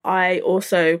I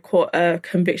also caught a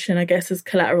conviction, I guess, as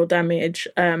collateral damage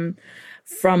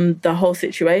from the whole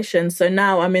situation. So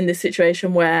now I'm in this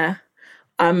situation where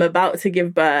I'm about to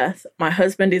give birth. My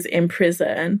husband is in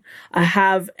prison. I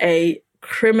have a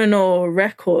criminal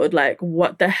record. Like,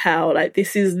 what the hell? Like,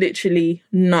 this is literally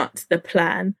not the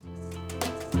plan.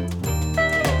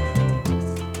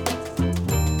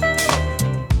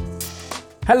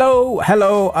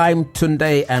 Hello, I'm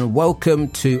Tunde and welcome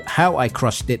to How I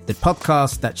Crushed It, the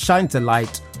podcast that shines a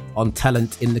light on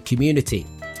talent in the community.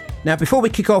 Now, before we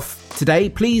kick off today,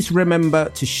 please remember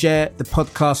to share the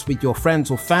podcast with your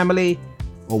friends or family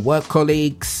or work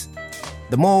colleagues.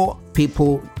 The more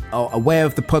people are aware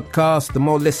of the podcast, the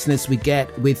more listeners we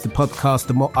get with the podcast,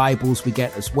 the more eyeballs we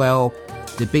get as well,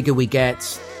 the bigger we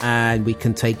get, and we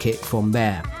can take it from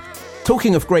there.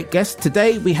 Talking of great guests,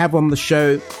 today we have on the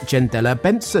show Jendella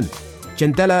Benson.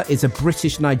 Jendella is a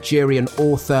British-Nigerian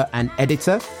author and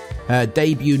editor. Her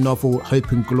debut novel,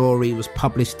 Hope and Glory, was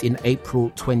published in April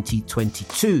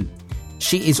 2022.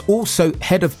 She is also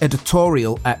head of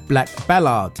editorial at Black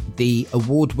Ballad, the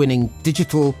award-winning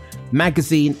digital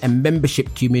magazine and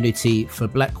membership community for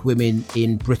Black women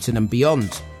in Britain and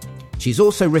beyond. She's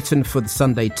also written for the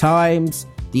Sunday Times,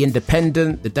 The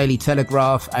Independent, the Daily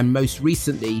Telegraph, and most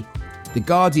recently, The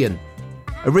Guardian.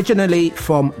 Originally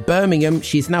from Birmingham,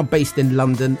 she's now based in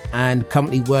London and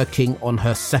currently working on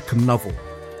her second novel.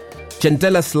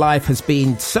 Jendella's life has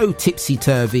been so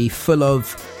tipsy-turvy, full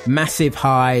of massive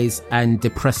highs and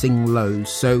depressing lows,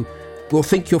 so we'll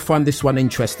think you'll find this one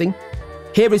interesting.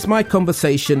 Here is my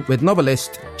conversation with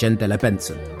novelist Jendella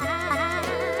Benson.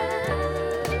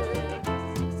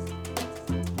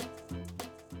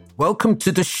 Welcome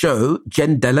to the show,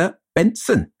 Jendella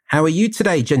Benson. How are you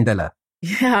today, Jendella?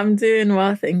 Yeah, I'm doing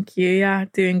well, thank you. Yeah,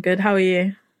 doing good. How are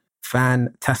you?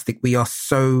 Fantastic. We are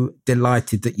so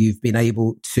delighted that you've been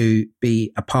able to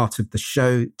be a part of the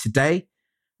show today.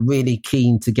 Really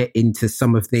keen to get into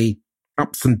some of the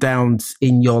ups and downs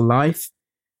in your life.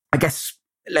 I guess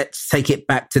let's take it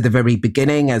back to the very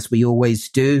beginning, as we always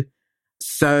do.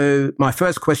 So my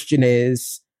first question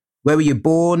is, where were you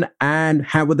born and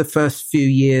how were the first few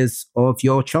years of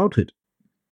your childhood?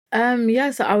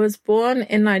 So I was born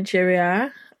in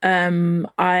Nigeria.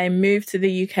 I moved to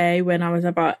the UK when I was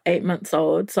about 8 months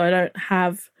old, so I don't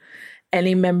have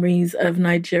any memories of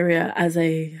Nigeria as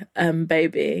a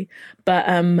baby.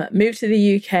 But moved to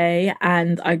the UK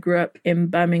and I grew up in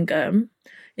Birmingham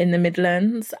in the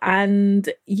Midlands. And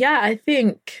yeah, I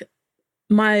think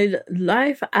my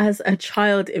life as a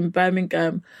child in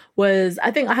Birmingham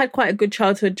I think I had quite a good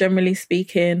childhood, generally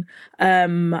speaking.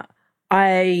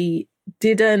 I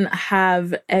didn't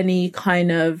have any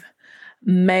kind of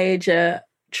major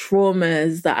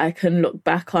traumas that I can look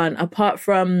back on, apart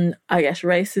from, I guess,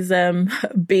 racism,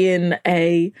 being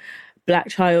a Black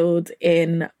child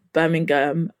in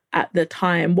Birmingham at the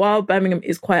time. While Birmingham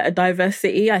is quite a diverse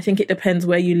city, I think it depends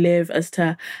where you live as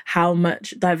to how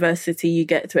much diversity you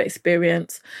get to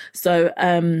experience. So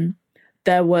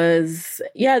that was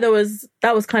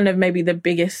kind of maybe the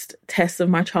biggest test of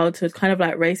my childhood, kind of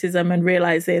like racism and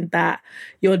realizing that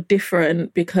you're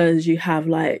different because you have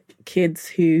like kids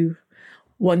who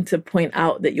want to point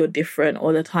out that you're different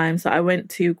all the time. So I went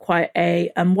to quite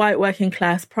a white working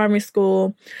class primary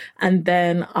school, and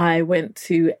then I went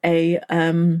to a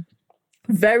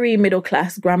very middle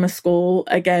class grammar school,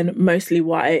 again, mostly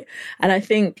white. And I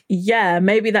think, yeah,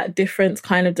 maybe that difference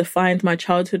kind of defined my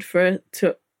childhood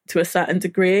to a certain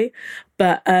degree.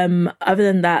 But other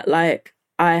than that, like,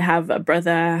 I have a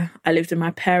brother, I lived with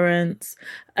my parents.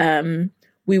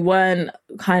 We weren't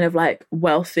kind of like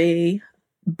wealthy,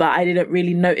 but I didn't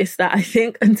really notice that, I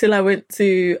think, until I went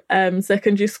to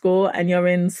secondary school, and you're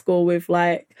in school with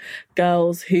like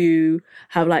girls who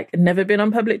have like never been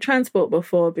on public transport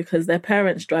before because their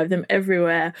parents drive them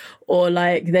everywhere, or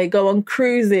like they go on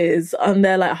cruises on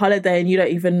their like holiday and you don't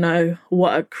even know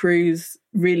what a cruise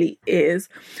really is.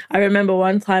 I remember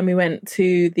one time we went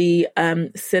to the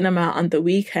cinema on the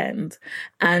weekend,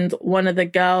 and one of the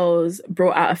girls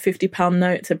brought out a £50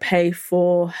 note to pay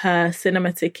for her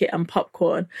cinema ticket and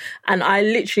popcorn, and I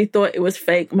literally thought it was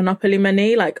fake Monopoly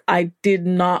money. Like, I did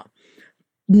not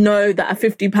know that a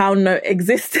 £50 note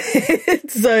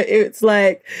existed. So it's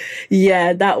like,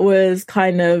 yeah, that was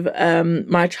kind of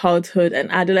my childhood and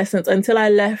adolescence until I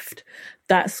left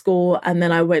that school, and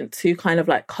then I went to kind of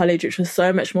like college, which was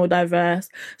so much more diverse,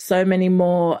 so many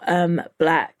more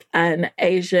Black and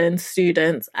Asian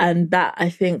students, and that, I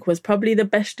think, was probably the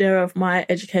best year of my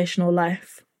educational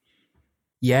life.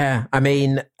 Yeah, I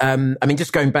mean,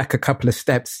 just going back a couple of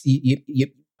steps,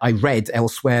 I read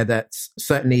elsewhere that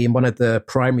certainly in one of the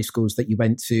primary schools that you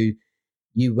went to,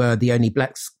 you were the only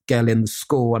black girl in the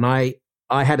school. And I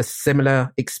had a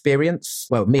similar experience.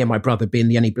 Well, me and my brother being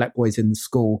the only black boys in the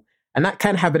school. And that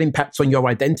can have an impact on your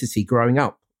identity growing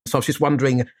up. So I was just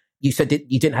wondering, you said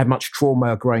you didn't have much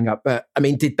trauma growing up, but I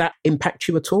mean, did that impact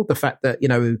you at all? The fact that,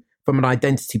 from an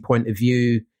identity point of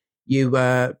view, you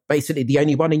were basically the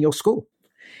only one in your school?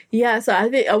 Yeah, so I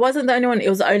think I wasn't the only one. It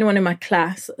was the only one in my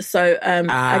class. So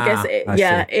I guess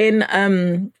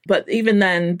but even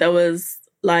then there was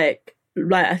like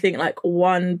I think like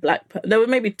one there were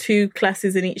maybe two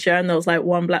classes in each year, and there was like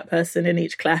one black person in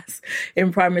each class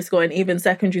in primary school. And even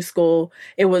secondary school,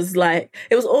 it was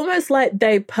almost like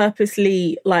they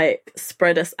purposely like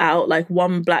spread us out, like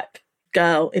one black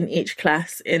girl in each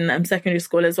class in secondary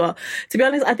school as well. To be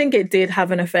honest, I think it did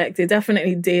have an effect. It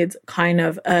definitely did kind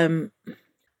of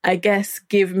I guess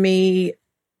give me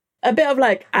a bit of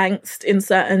like angst in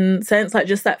certain sense, like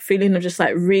just that feeling of just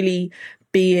like really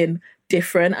being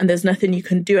different and there's nothing you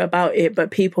can do about it, but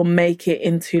people make it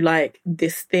into like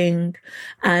this thing.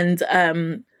 And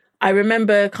I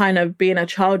remember kind of being a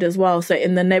child as well. So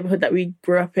in the neighborhood that we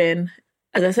grew up in,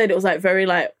 as I said, it was like very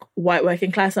like white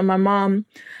working class. And my mom,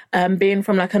 being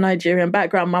from like a Nigerian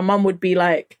background, my mom would be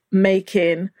like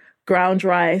making ground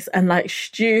rice and like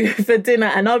stew for dinner,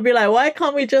 and I'll be like, why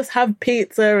can't we just have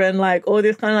pizza and like all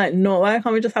this kind of like, no, why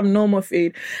can't we just have normal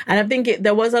food? And I think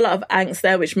there was a lot of angst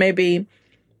there, which maybe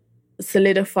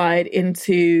solidified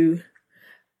into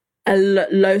a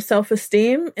low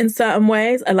self-esteem in certain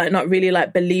ways, and like not really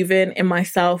like believing in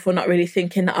myself, or not really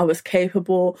thinking that I was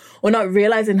capable, or not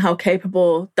realizing how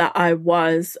capable that I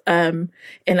was, in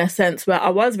a sense where I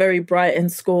was very bright in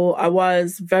school. I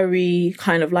was very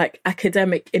kind of like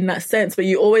academic in that sense, but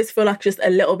you always feel like just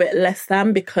a little bit less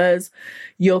than because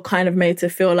you're kind of made to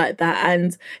feel like that.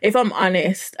 And if I'm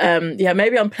honest,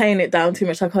 maybe I'm playing it down too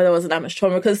much, like, oh, there wasn't that much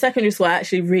trauma, because secondary school, I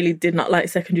actually really did not like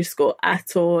secondary school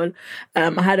at all.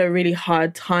 I had a really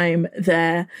hard time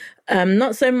there.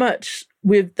 Not so much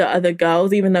with the other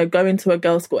girls, even though going to a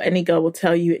girls' school, any girl will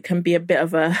tell you it can be a bit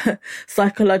of a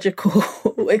psychological,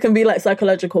 it can be like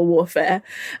psychological warfare,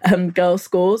 girls'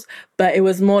 schools. But it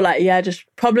was more like, just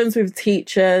problems with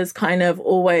teachers, kind of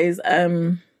always,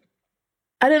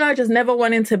 I don't know, just never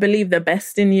wanting to believe the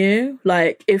best in you.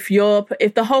 Like if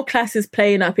the whole class is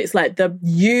playing up, it's like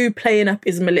you playing up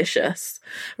is malicious,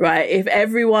 right? If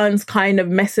everyone's kind of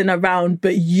messing around,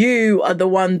 but you are the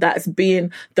one that's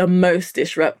being the most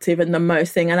disruptive and the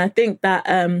most thing. And I think that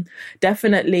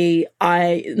definitely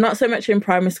not so much in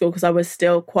primary school because I was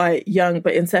still quite young,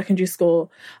 but in secondary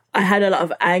school, I had a lot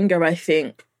of anger, I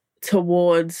think,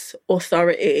 towards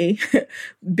authority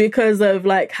because of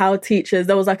like how teachers,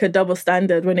 there was like a double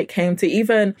standard when it came to,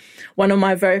 even one of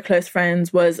my very close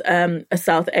friends was a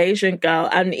South Asian girl,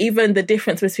 and even the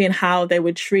difference between how they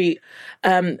would treat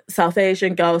South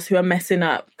Asian girls who are messing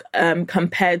up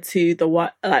compared to the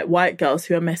white girls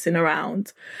who are messing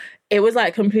around. It was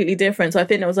like completely different. So I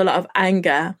think there was a lot of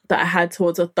anger that I had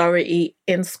towards authority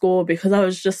in school, because I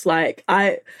was just like,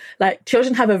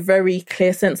 children have a very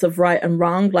clear sense of right and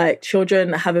wrong. Like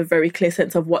children have a very clear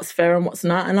sense of what's fair and what's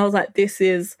not. And I was like, this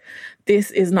is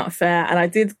not fair. And I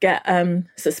did get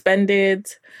suspended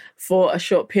for a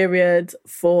short period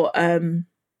for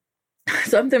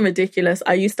something ridiculous.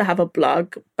 I used to have a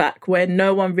blog back when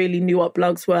no one really knew what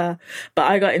blogs were,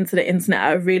 but I got into the internet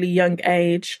at a really young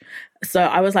age. So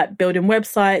I was like building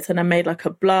websites, and I made like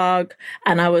a blog,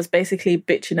 and I was basically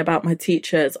bitching about my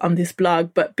teachers on this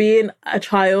blog. But being a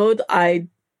child,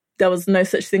 there was no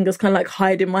such thing as kind of like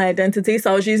hiding my identity.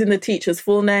 So I was using the teachers'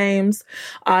 full names.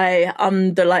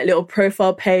 On the like little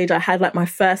profile page, I had like my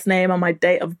first name and my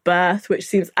date of birth, which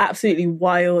seems absolutely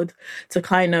wild to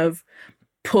kind of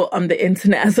put on the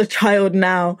internet as a child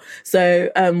now. So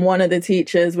one of the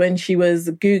teachers, when she was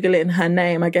Googling her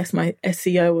name, I guess my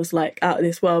SEO was like out of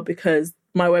this world, because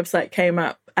my website came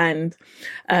up and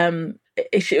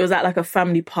it was at like a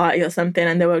family party or something,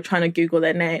 and they were trying to Google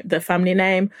their name, the family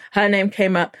name. Her name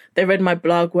came up. They read my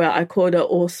blog where I called her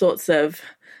all sorts of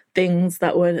things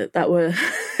that were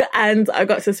and I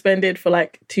got suspended for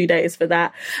like 2 days for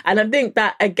that. And I think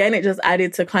that again, it just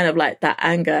added to kind of like that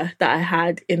anger that I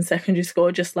had in secondary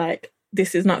school, just like,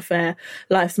 this is not fair,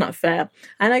 life's not fair.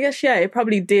 And I guess it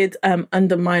probably did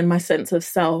undermine my sense of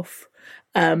self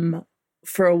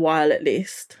for a while at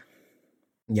least.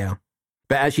 Yeah.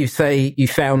 But as you say, you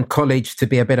found college to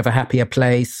be a bit of a happier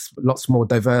place, lots more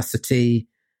diversity.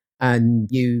 And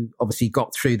you obviously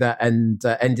got through that and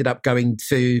ended up going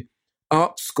to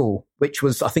art school, which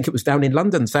was, I think it was down in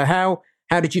London. So how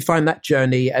did you find that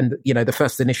journey and, the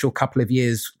first initial couple of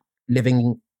years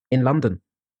living in London?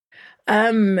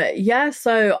 Yeah,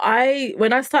 so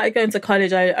when I started going to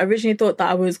college, I originally thought that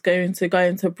I was going to go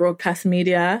into broadcast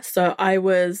media. So I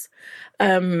was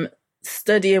um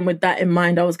studying with that in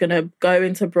mind. I was going to go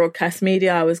into broadcast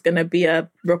media. I was going to be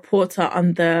a reporter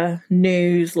on the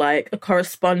news, like a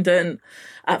correspondent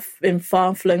in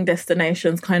far-flung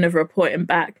destinations, kind of reporting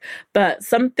back. But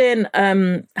something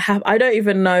I don't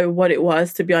even know what it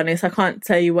was, to be honest. I can't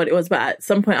tell you what it was, but at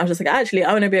some point I was just like, actually,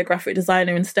 I want to be a graphic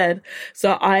designer instead.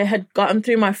 So I had gotten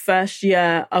through my first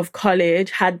year of college,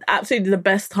 had absolutely the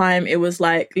best time. It was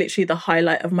like literally the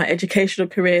highlight of my educational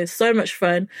career. So much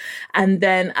fun. And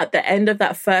then at the end of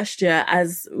that first year,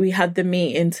 as we had the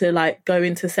meeting to like go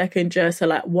into second year, so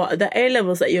like what are the A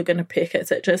levels that you're going to pick,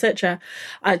 etc., etc.,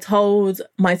 I told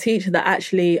my teacher that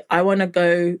actually I want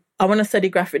to study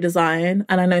graphic design.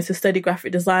 And I know to study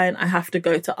graphic design, I have to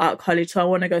go to art college. So I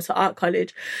want to go to art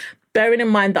college. Bearing in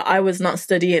mind that I was not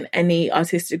studying any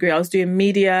artistic degree. I was doing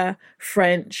media,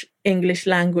 French, English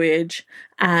language,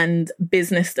 and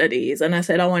business studies. And I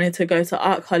said I wanted to go to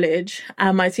art college.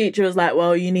 And my teacher was like,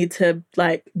 well, you need to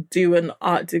like do an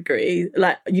art degree.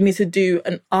 Like you need to do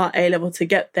an art A level to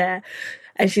get there.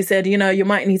 And she said, you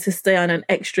might need to stay on an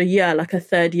extra year, like a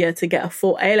third year, to get a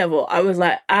full A level. I was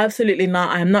like, absolutely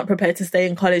not. I am not prepared to stay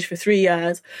in college for 3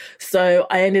 years. So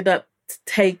I ended up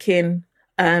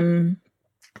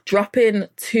dropping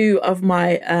 2 of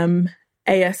my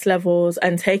AS levels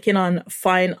and taking on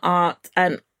fine art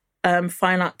and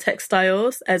fine art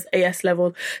textiles as AS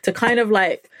level to kind of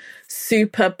like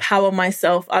super power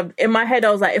myself. In my head, I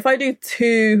was like, if I do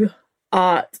 2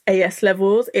 art AS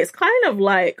levels, it's kind of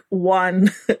like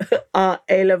 1 art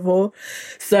A level.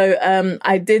 So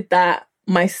I did that.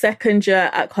 My second year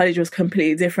at college was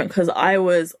completely different because I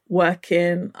was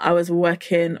working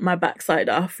my backside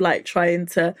off, like trying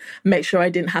to make sure I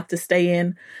didn't have to stay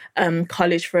in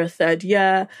college for a third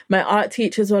year. My art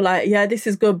teachers were like, yeah, this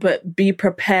is good, but be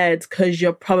prepared because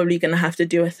you're probably going to have to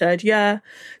do a third year.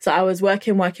 So I was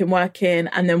working.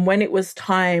 And then when it was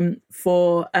time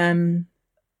for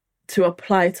to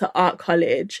apply to art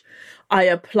college, I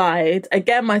applied.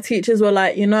 Again, my teachers were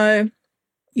like, you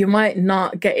might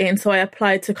not get in. So I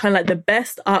applied to kind of like the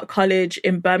best art college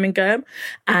in Birmingham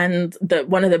and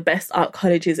one of the best art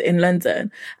colleges in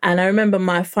London. And I remember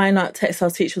my fine art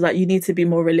textiles teacher was like, you need to be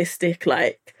more realistic.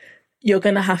 Like, you're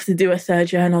going to have to do a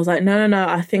third year. And I was like, no,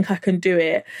 I think I can do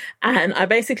it. And I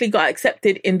basically got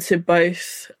accepted into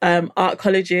both art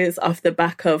colleges off the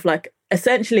back of like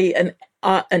essentially an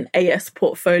AS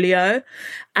portfolio.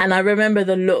 And I remember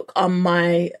the look on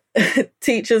my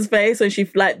teacher's face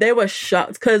when they were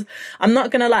shocked because I'm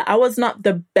not gonna lie, I was not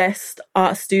the best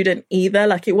art student either.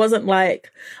 Like it wasn't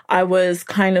like I was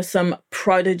kind of some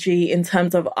prodigy in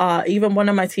terms of art. Even one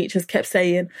of my teachers kept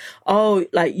saying, oh,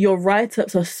 like your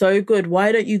write-ups are so good,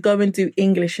 why don't you go and do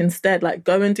English instead? Like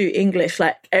go and do English.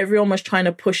 Like everyone was trying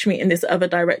to push me in this other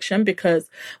direction because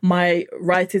my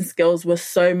writing skills were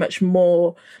so much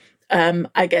more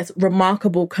I guess,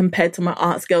 remarkable compared to my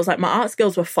art skills. Like my art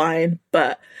skills were fine,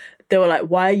 but they were like,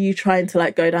 why are you trying to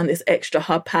like go down this extra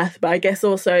hard path? But I guess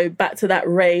also back to that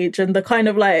rage and the kind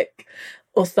of like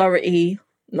authority,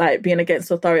 like being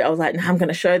against authority, I was like, nah, I'm going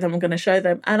to show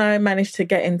them. And I managed to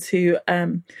get into,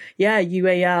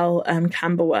 UAL,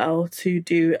 Camberwell to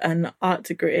do an art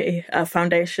degree, a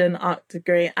foundation art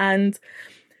degree. And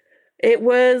it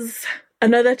was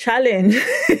another challenge.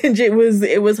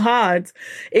 It was hard.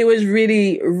 It was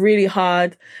really, really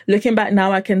hard. Looking back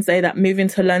now, I can say that moving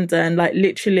to London, like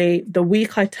literally the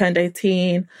week I turned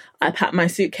 18, I packed my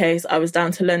suitcase. I was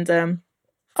down to London.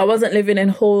 I wasn't living in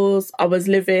halls. I was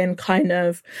living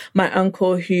my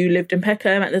uncle who lived in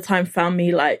Peckham at the time found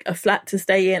me like a flat to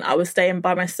stay in. I was staying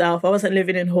by myself. I wasn't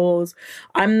living in halls.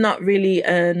 I'm not really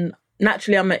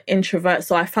naturally I'm an introvert,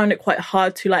 so I found it quite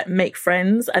hard to like make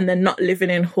friends, and then not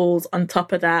living in halls on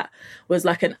top of that was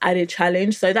like an added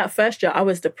challenge. So that first year I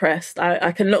was depressed.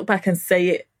 I can look back and say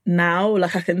it now,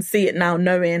 like I can see it now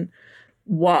knowing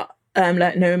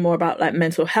knowing more about like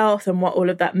mental health and what all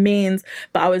of that means.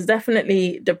 But I was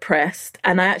definitely depressed,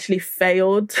 and I actually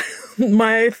failed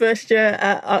my first year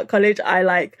at art college. I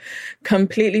like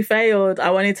completely failed. I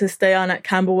wanted to stay on at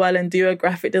Camberwell and do a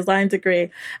graphic design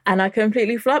degree, and I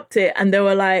completely flopped it. And they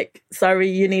were like, sorry,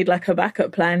 you need like a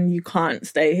backup plan. You can't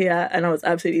stay here. And I was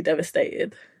absolutely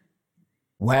devastated.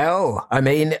 Well, I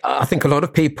mean, I think a lot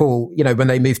of people, when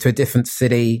they move to a different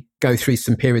city, go through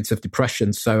some periods of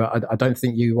depression. So I don't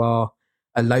think you are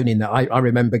alone in that. I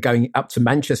remember going up to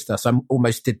Manchester. So I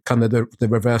almost did kind of the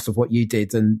reverse of what you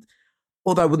did. And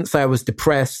although I wouldn't say I was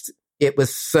depressed, it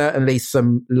was certainly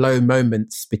some low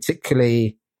moments,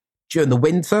 particularly during the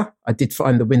winter. I did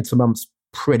find the winter months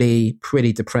pretty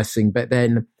depressing. But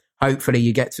then hopefully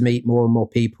you get to meet more and more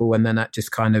people, and then that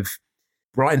just kind of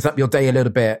brightens up your day a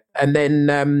little bit. And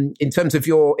then in terms of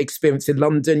your experience in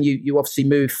London, you obviously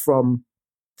moved from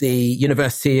the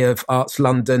University of Arts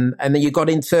London, and then you got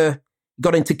into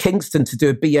Kingston to do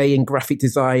a BA in graphic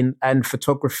design and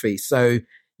photography. So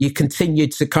you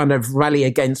continued to kind of rally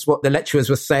against what the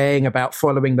lecturers were saying about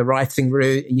following the writing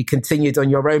route, and you continued on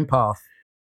your own path.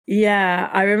 Yeah,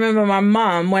 I remember my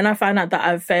mum, when I found out that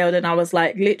I failed, and I was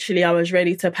like, literally, I was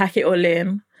ready to pack it all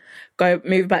in,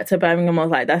 move back to Birmingham. I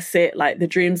was like, that's it, like the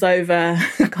dream's over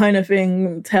kind of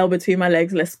thing, tail between my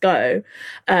legs, let's go.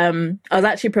 I was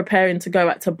actually preparing to go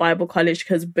back to Bible college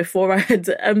because before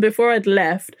I'd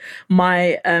left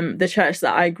my the church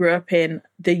that I grew up in,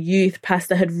 the youth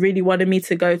pastor had really wanted me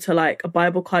to go to like a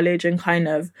Bible college and kind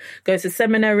of go to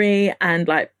seminary and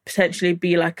like potentially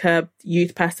be like a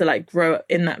youth pastor, like grow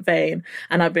in that vein.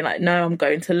 And I've been like, no, I'm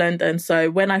going to London.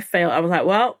 So when I failed, I was like,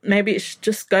 well, maybe it's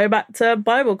just go back to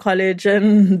Bible college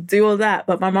and do all that.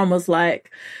 But my mum was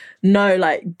like, no,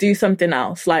 like do something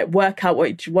else, like work out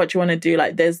what you want to do.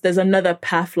 Like there's another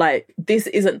path. Like this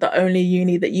isn't the only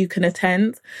uni that you can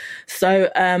attend. So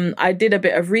I did a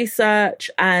bit of research,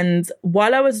 and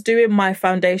while I was doing my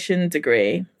foundation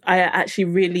degree, I actually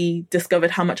really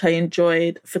discovered how much I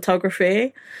enjoyed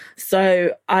photography.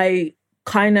 So I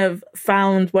kind of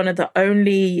found one of the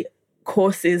only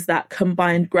courses that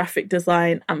combined graphic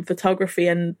design and photography,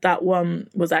 and that one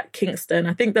was at Kingston.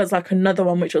 I think there's like another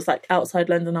one which was like outside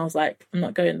London. I was like, I'm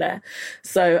not going there.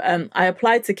 So I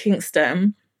applied to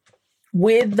Kingston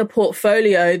with the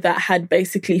portfolio that had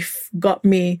basically got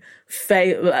me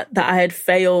that I had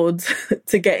failed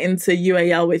to get into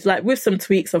UAL with some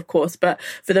tweaks, of course, but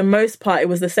for the most part, it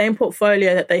was the same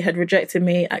portfolio that they had rejected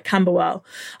me at Camberwell.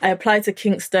 I applied to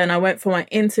Kingston. I went for my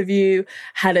interview,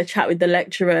 had a chat with the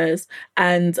lecturers,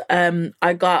 and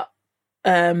I got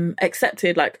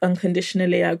accepted, like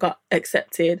unconditionally. I got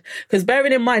accepted because,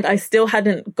 bearing in mind, I still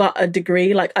hadn't got a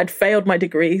degree. Like I'd failed my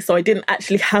degree, so I didn't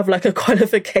actually have like a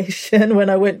qualification when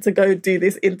I went to go do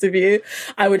this interview.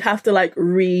 I would have to like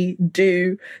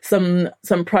redo some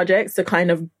projects to kind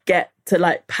of get to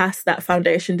like pass that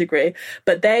foundation degree.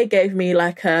 But they gave me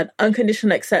like an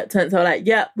unconditional acceptance. They were like,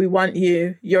 yeah, we want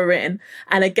you, you're in.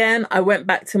 And again, I went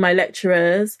back to my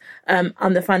lecturers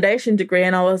on the foundation degree,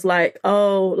 and I was like,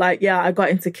 oh, like, yeah, I got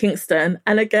into Kingston.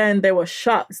 And again, they were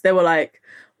shocked. They were like,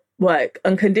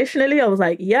 unconditionally? I was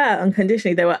like, yeah,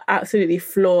 unconditionally. They were absolutely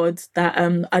floored that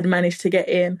I'd managed to get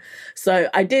in. So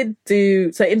in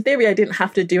theory, I didn't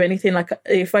have to do anything. Like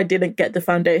if I didn't get the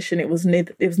foundation, it was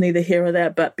neither here or there.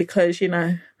 But because,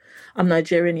 I'm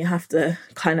Nigerian, you have to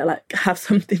kind of like have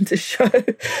something to show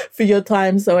for your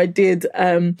time. So I did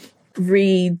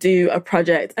redo a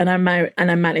project, and I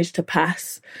managed to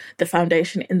pass the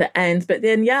foundation in the end. But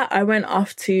then, yeah, I went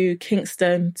off to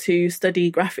Kingston to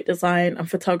study graphic design and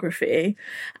photography.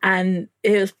 And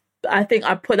I think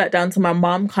I put that down to my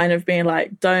mom kind of being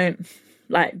like, don't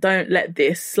let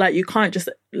this, like, you can't just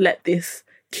let this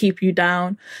keep you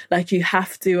down. Like you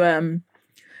have to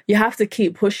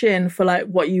keep pushing for like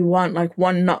what you want. Like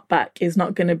one knockback is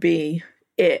not going to be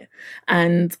it.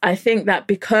 And I think that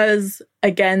because,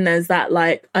 again, there's that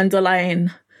like underlying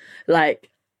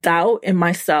like doubt in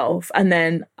myself, and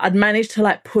then I'd managed to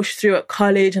like push through at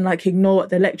college and like ignore what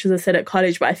the lecturers had said at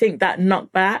college. But I think that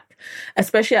knockback,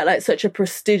 especially at like such a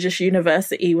prestigious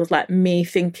university, was like me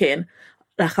thinking,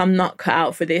 like, I'm not cut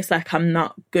out for this, like I'm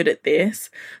not good at this.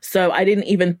 So I didn't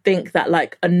even think that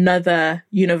like another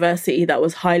university that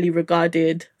was highly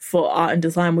regarded for art and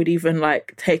design would even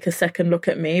like take a second look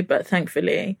at me. But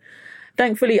thankfully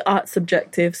art's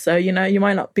subjective. So, you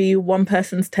might not be one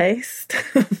person's taste,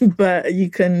 but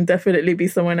you can definitely be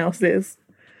someone else's.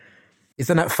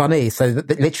 Isn't that funny? So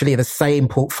literally the same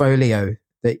portfolio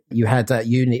that you had at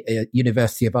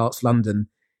University of Arts London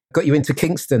got you into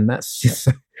Kingston. That's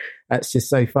just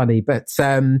so funny. But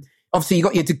obviously you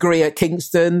got your degree at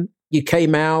Kingston, you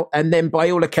came out, and then by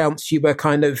all accounts you were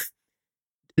kind of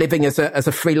living as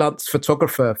a freelance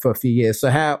photographer for a few years. So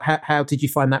how did you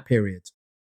find that period?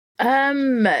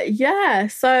 Yeah.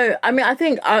 So, I mean, I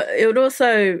think it would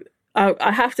also,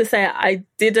 I have to say, I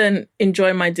didn't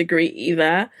enjoy my degree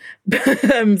either.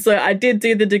 So I did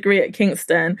do the degree at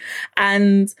Kingston,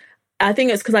 and I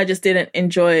think it's because I just didn't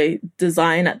enjoy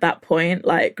design at that point,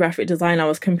 like graphic design. I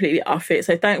was completely off it.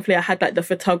 So thankfully I had like the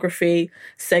photography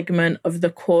segment of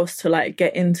the course to like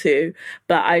get into,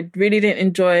 but I really didn't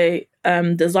enjoy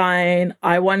design.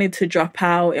 I wanted to drop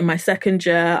out in my second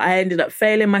year. I ended up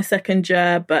failing my second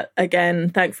year, but again,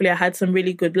 thankfully I had some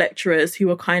really good lecturers who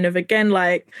were kind of, again,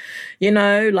 like,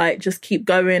 like, just keep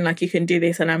going, like, you can do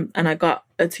this. And I got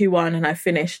a 2-1 and I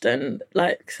finished, and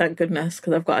like, thank goodness,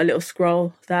 because I've got a little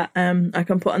scroll that I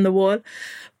can put on the wall.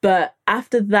 But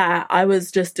after that, I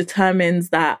was just determined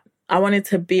that I wanted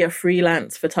to be a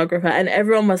freelance photographer, and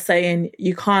everyone was saying,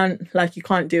 you can't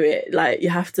do it. Like, you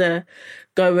have to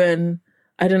go and,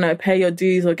 I don't know, pay your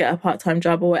dues or get a part-time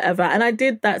job or whatever. And I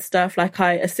did that stuff. Like,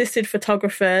 I assisted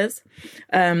photographers.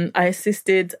 I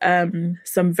assisted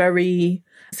some very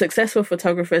successful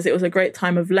photographers. It was a great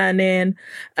time of learning,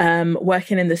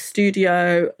 working in the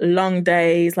studio, long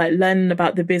days, like learning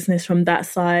about the business from that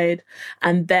side.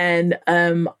 And then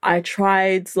I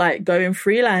tried like going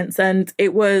freelance, and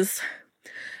it was,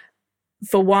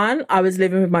 for one, I was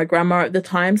living with my grandma at the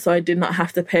time, so I did not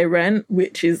have to pay rent,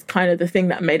 which is kind of the thing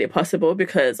that made it possible,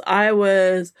 because I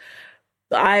was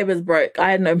broke.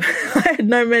 I had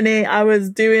no money. I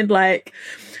was doing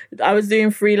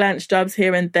freelance jobs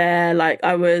here and there. Like,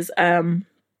 I was,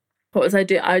 what was I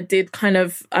doing? I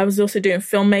was also doing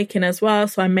filmmaking as well.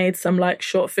 So I made some like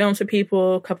short films for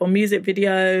people, a couple music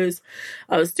videos.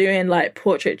 I was doing like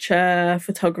portraiture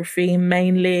photography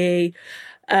mainly.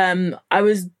 I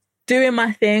was doing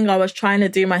my thing. I was trying to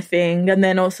do my thing. And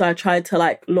then also I tried to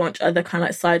like launch other kind of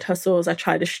like side hustles. I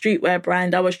tried a streetwear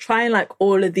brand. I was trying like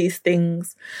all of these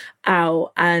things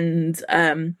out. And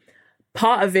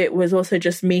part of it was also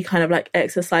just me kind of like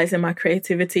exercising my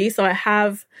creativity. So I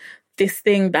have this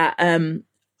thing that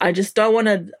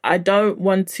I don't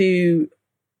want to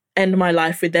end my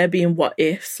life with there being what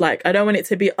ifs. Like, I don't want it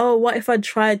to be, oh, what if I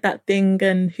tried that thing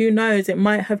and who knows, it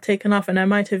might have taken off and I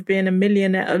might have been a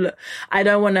millionaire.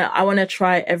 I want to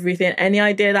try everything. Any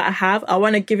idea that I have, I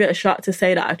want to give it a shot to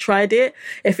say that I tried it.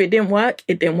 If it didn't work,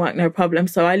 no problem.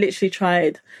 So I literally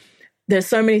tried. There's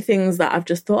so many things that I've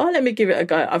just thought, oh, let me give it a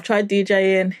go. I've tried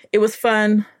DJing. It was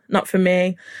fun. Not for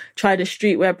me. Tried a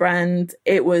streetwear brand.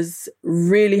 It was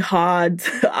really hard.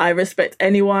 I respect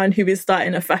anyone who is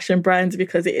starting a fashion brand,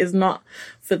 because it's not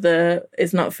for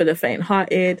the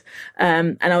faint-hearted.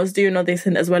 And I was doing all this,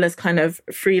 and as well as kind of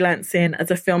freelancing as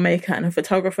a filmmaker and a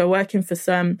photographer, working for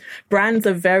some brands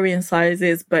of varying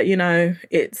sizes, but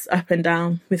it's up and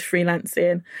down with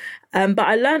freelancing. But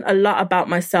I learned a lot about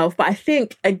myself. But I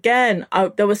think, again,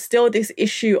 there was still this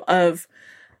issue of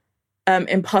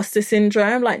imposter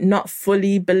syndrome, like not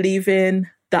fully believing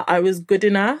that I was good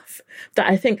enough. That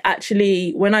I think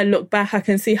actually, when I look back, I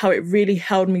can see how it really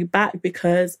held me back,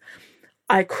 because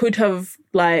I could have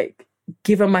like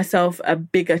given myself a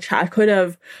bigger chance. I could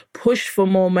have pushed for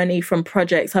more money from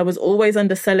projects. I was always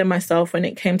underselling myself when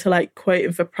it came to like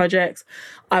quoting for projects.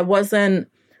 I wasn't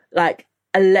like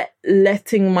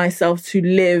letting myself to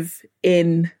live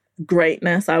in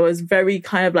greatness. I was very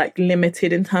kind of like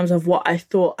limited in terms of what I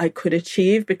thought I could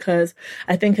achieve, because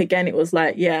I think, again, it was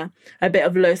like, a bit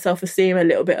of low self-esteem, a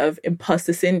little bit of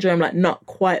imposter syndrome, like not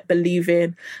quite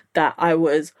believing that I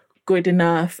was good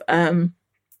enough.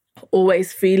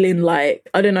 Always feeling like,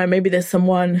 I don't know, maybe there's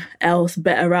someone else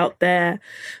better out there.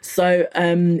 So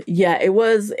it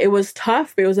was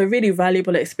tough, but it was a really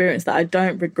valuable experience that I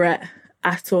don't regret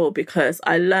at all, because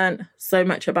I learned so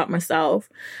much about myself.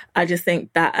 I just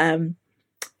think that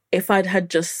if I'd had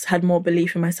just had more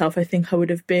belief in myself, I think I would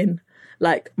have been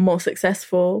like more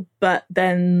successful, but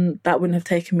then that wouldn't have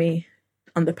taken me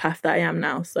on the path that I am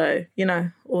now. So,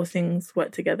 all things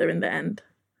work together in the end.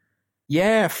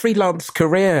 Yeah, freelance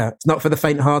career. It's not for the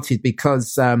faint-hearted,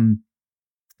 because,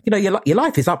 your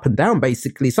life is up and down,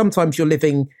 basically. Sometimes you're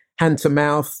living hand to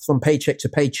mouth, from paycheck to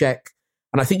paycheck.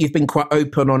 And I think you've been quite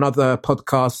open on other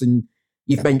podcasts, and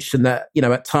you've mentioned that,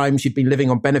 at times you've been living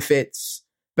on benefits,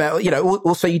 but,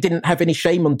 also you didn't have any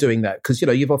shame on doing that, because,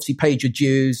 you've obviously paid your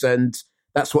dues, and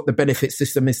that's what the benefit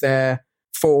system is there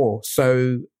for.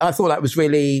 So I thought that was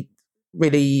really,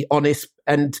 really honest.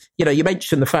 And, you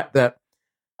mentioned the fact that,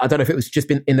 I don't know if it was just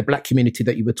been in the Black community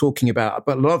that you were talking about,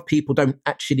 but a lot of people don't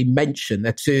actually mention,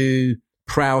 they're too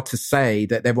proud to say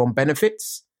that they're on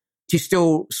benefits. Do you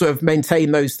still sort of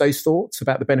maintain those thoughts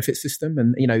about the benefit system?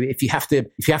 And, if you have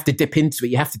to dip into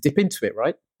it, you have to dip into it,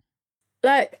 right?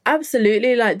 Like,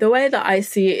 absolutely. Like, the way that I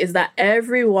see it is that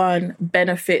everyone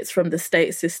benefits from the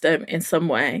state system in some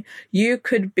way. You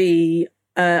could be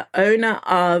owner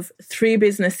of 3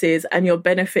 businesses and you're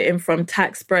benefiting from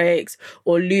tax breaks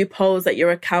or loopholes that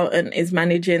your accountant is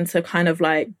managing to kind of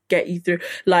like get you through,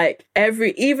 like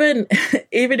even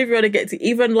if you want to get to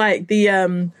even like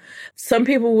the some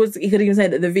people you could even say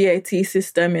that the VAT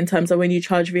system, in terms of when you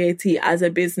charge VAT as a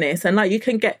business, and like you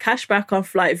can get cash back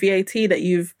off like VAT that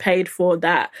you've paid for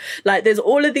that. Like there's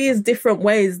all of these different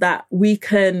ways that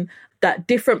that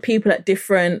different people at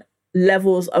different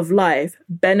levels of life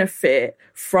benefit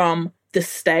from the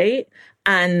state.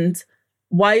 And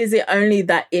why is it only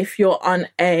that if you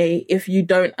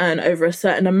don't earn over a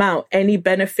certain amount, any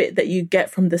benefit that you get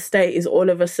from the state is all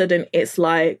of a sudden it's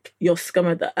like you're scum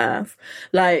of the earth?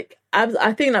 Like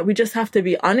I think that we just have to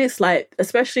be honest, like,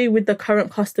 especially with the current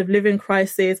cost of living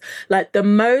crisis, like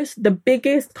the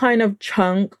biggest kind of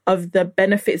chunk of the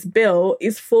benefits bill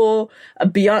is for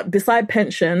beside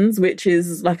pensions, which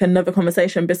is like another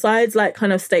conversation, besides like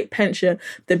kind of state pension,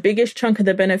 the biggest chunk of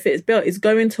the benefits bill is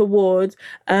going towards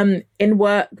in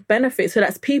work benefits. So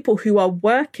that's people who are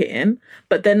working,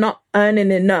 but they're not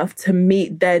earning enough to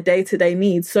meet their day-to-day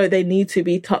needs. So they need to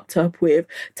be topped up with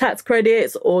tax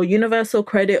credits or universal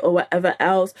credit or whatever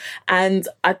else. And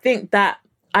I think that,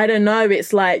 I don't know,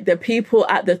 it's like the people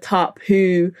at the top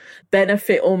who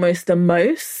benefit almost the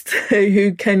most,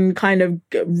 who can kind of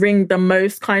wring the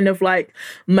most kind of like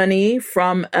money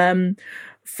from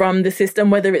the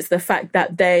system, whether it's the fact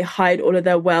that they hide all of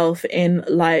their wealth in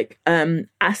like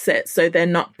assets, so they're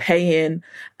not paying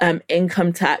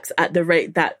income tax at the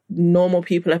rate that normal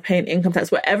people are paying income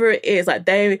tax, whatever it is, like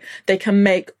they can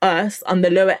make us on the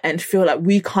lower end feel like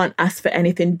we can't ask for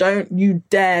anything. Don't you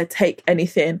dare take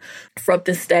anything from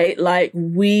the state. Like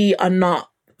we are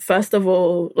not, first of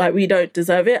all, like we don't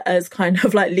deserve it as kind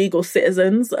of like legal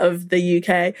citizens of the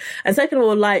UK. And second of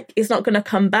all, like it's not going to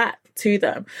come back to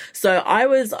them. So I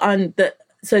was on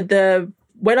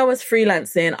when I was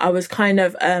freelancing, I was kind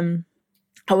of,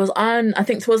 I was on, I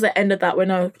think towards the end of that,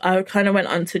 when I kind of went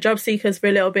on to job seekers for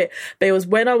a little bit, but it was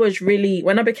when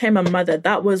I became a mother,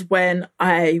 that was when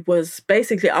I was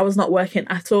not working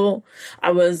at all.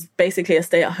 I was basically a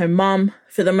stay-at-home mom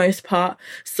for the most part.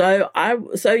 So I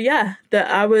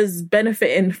was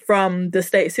benefiting from the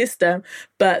state system,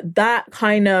 but that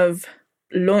kind of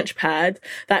launchpad,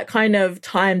 that kind of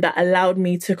time that allowed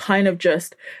me to kind of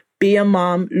just be a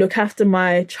mom, look after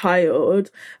my child,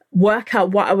 work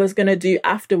out what I was going to do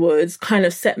afterwards, kind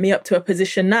of set me up to a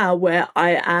position now where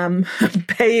I am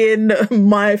paying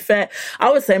my fair, I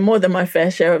would say more than my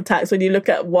fair share of tax when you look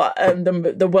at what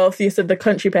the wealthiest of the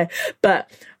country pay.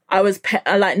 But I was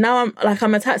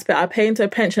I'm a taxpayer. I pay into a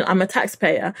pension. I'm a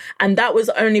taxpayer. And that was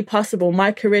only possible.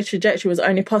 My career trajectory was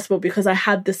only possible because I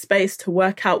had the space to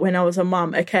work out when I was a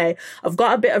mom. Okay, I've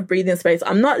got a bit of breathing space.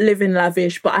 I'm not living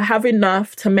lavish, but I have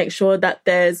enough to make sure that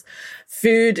there's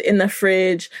food in the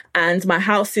fridge and my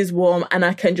house is warm and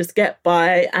I can just get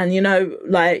by. And,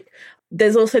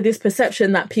 there's also this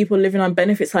perception that people living on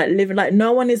benefits,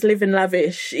 no one is living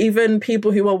lavish. Even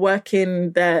people who are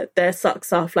working their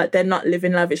socks off, like they're not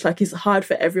living lavish. Like it's hard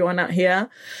for everyone out here.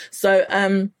 So,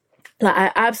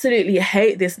 I absolutely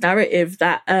hate this narrative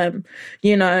that,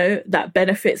 that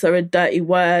benefits are a dirty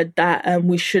word, that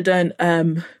we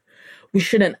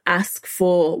shouldn't ask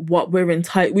for what we're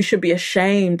entitled. We should be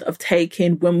ashamed of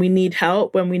taking when we need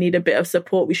help, when we need a bit of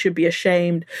support. We should be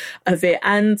ashamed of it.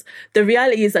 And the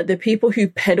reality is that the people who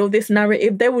peddle this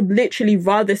narrative, they would literally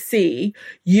rather see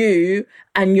you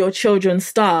and your children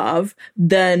starve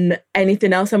than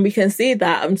anything else. And we can see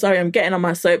that. I'm sorry, I'm getting on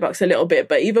my soapbox a little bit,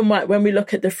 but even when we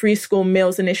look at the free school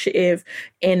meals initiative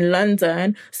in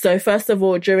London. So first of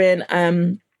all, during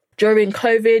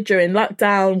COVID, during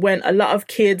lockdown, when a lot of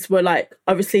kids were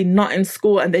obviously not in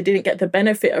school and they didn't get the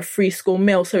benefit of free school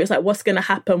meals. So it's what's going to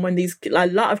happen when a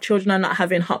lot of children are not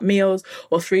having hot meals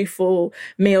or 3 full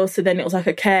meals? So then it was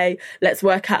okay, let's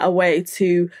work out a way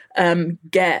to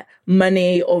get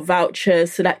money or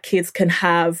vouchers so that kids can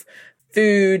have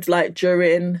food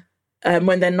during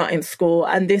when they're not in school.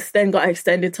 And this then got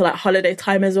extended to holiday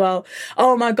time as well.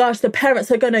 Oh my gosh, the parents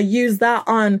are going to use that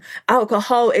on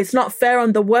alcohol. It's not fair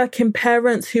on the working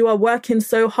parents who are working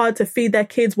so hard to feed their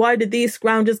kids. Why did these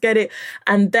scroungers get it?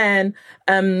 And then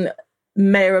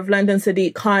Mayor of London,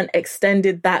 Sadiq Khan,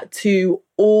 extended that to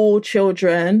all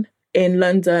children in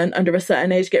London under a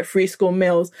certain age get free school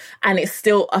meals, and it's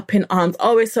still up in arms.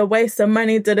 Oh, it's a waste of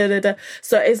money, da da da da.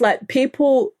 So it's like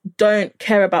people don't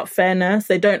care about fairness.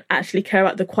 They don't actually care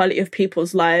about the quality of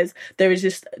people's lives. There is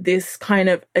just this kind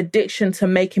of addiction to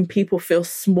making people feel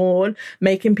small,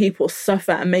 making people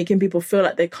suffer, and making people feel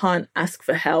like they can't ask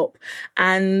for help.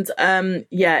 And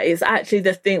it's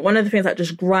actually one of the things that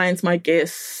just grinds my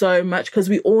gears so much, because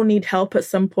we all need help at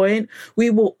some point. We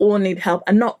will all need help,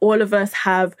 and not all of us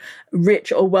have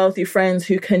rich or wealthy friends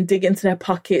who can dig into their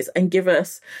pockets and give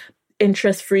us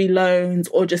interest-free loans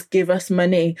or just give us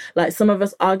money. Like, some of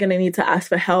us are going to need to ask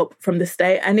for help from the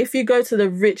state. And if you go to the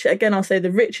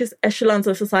richest echelons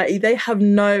of society, they have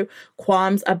no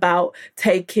qualms about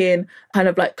taking kind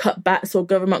of like cutbacks or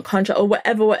government contract or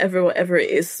whatever it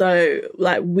is. So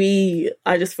like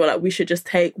I just feel like we should just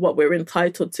take what we're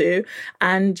entitled to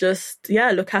and just,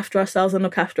 look after ourselves and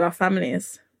look after our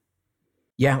families.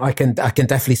 Yeah, I can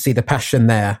definitely see the passion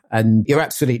there. And you're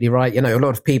absolutely right. You know, a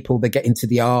lot of people that get into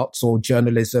the arts or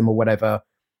journalism or whatever,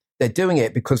 they're doing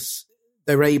it because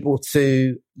they're able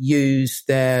to use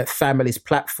their family's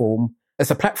platform as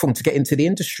a platform to get into the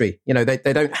industry. You know, they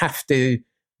don't have to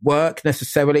work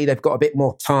necessarily. They've got a bit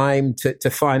more time to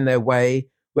find their way.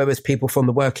 Whereas people from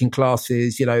the working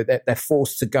classes, you know, they're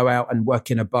forced to go out and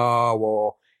work in a bar,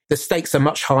 or the stakes are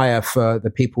much higher for the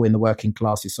people in the working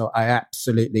classes. So I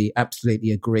absolutely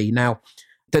agree. Now,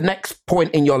 the next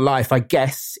point in your life, I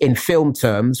guess, in film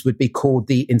terms, would be called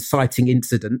the inciting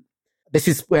incident. This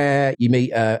is where you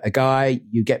meet a guy,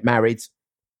 you get married,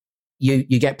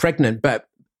 you get pregnant. But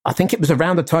I think it was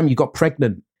around the time you got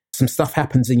pregnant, some stuff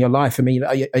happens in your life. I mean,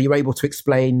 are you able to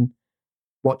explain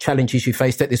what challenges you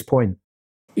faced at this point?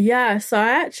 Yeah, so I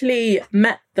actually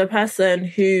met the person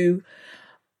who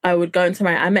I would go into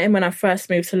I met him when I first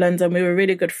moved to London. We were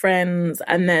really good friends.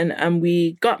 And then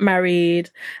we got married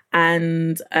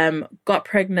and got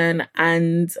pregnant.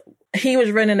 And he was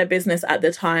running a business at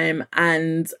the time.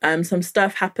 And some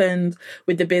stuff happened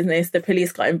with the business. The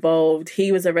police got involved.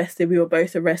 He was arrested. We were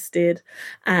both arrested.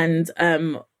 And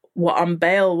were on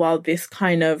bail while this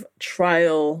kind of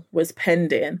trial was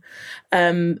pending.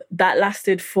 That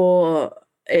lasted for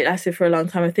a long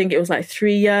time. I think it was like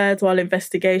 3 years while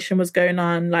investigation was going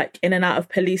on, like in and out of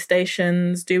police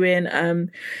stations, doing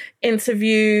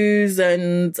interviews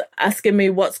and asking me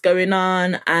what's going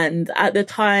on. And at the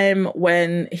time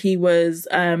when he was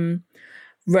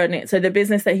running, so the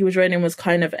business that he was running was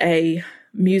kind of a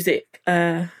music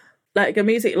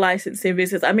licensing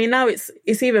business. I mean, now it's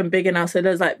even bigger now. So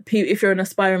there's like, if you're an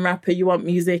aspiring rapper, you want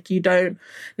music, you don't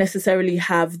necessarily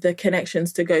have the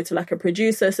connections to go to like a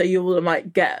producer. So you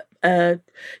might get a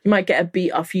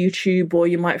beat off YouTube, or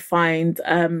you might find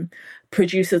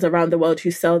producers around the world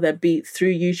who sell their beats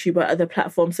through YouTube or other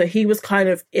platforms. So he was kind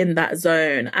of in that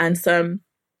zone, and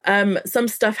some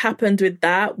stuff happened with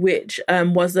that, which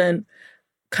wasn't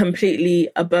completely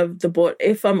above the board.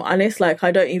 If I'm honest, like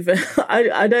I don't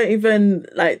even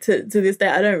like to this day,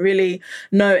 I don't really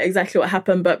know exactly what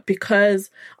happened, but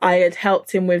because I had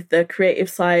helped him with the creative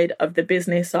side of the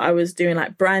business, so I was doing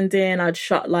like branding, I'd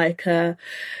shot like a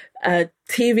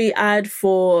TV ad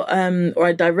for, or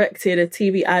I directed a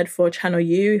TV ad for Channel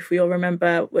U, if we all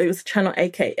remember. It was Channel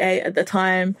AKA at the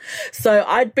time. So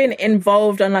I'd been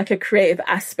involved on like a creative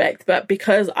aspect, but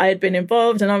because I had been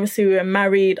involved and obviously we were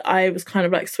married, I was kind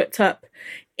of like swept up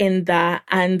in that.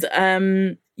 And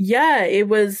it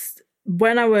was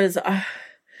when I was,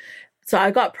 so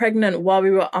I got pregnant while we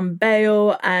were on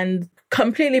bail, and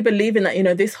completely believing that, you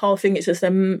know, this whole thing is just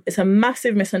it's a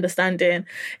massive misunderstanding.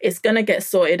 It's going to get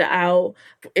sorted out.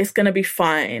 It's going to be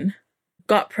fine.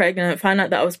 Got pregnant, found out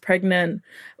that I was pregnant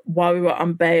while we were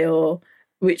on bail,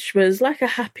 which was like a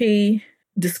happy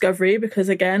discovery because,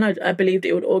 again, I believed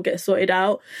it would all get sorted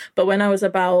out. But when I was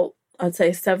about, I'd say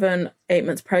 7-8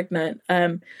 months pregnant,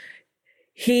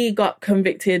 he got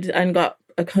convicted and got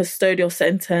a custodial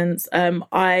sentence.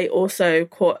 I also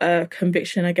caught a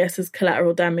conviction, I guess, as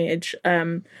collateral damage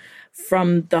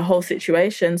from the whole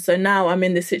situation. So now I'm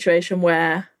in this situation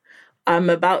where I'm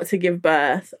about to give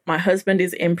birth. My husband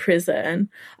is in prison.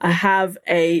 I have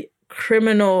a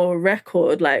criminal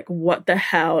record. Like, what the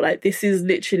hell? Like, this is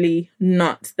literally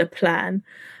not the plan.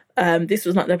 This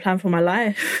was not the plan for my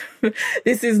life.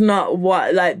 This was not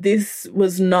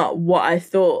what I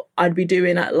thought I'd be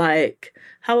doing at like,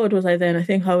 how old was I then? I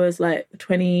think I was like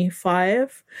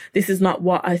 25. This is not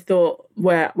what I thought,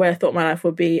 where I thought my life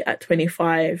would be at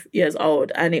 25 years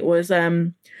old. And it was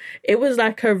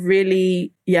like a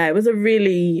really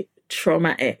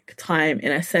traumatic time,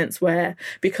 in a sense, where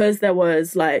because there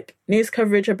was like news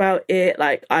coverage about it,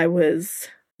 like I was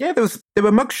Yeah, there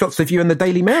were mugshots of you in the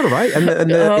Daily Mail, right? And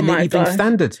Oh in the my Evening gosh.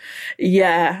 Standard.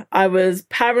 Yeah, I was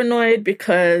paranoid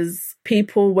because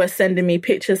people were sending me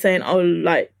pictures saying, oh,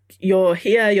 like, you're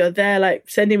here, you're there, like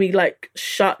sending me like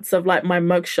shots of like my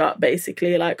mugshot,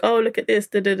 basically, like, oh, look at this,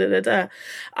 da da da da da.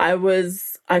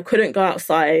 I couldn't go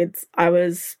outside. I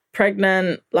was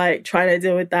pregnant, like trying to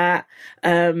deal with that.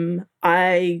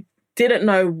 I didn't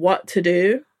know what to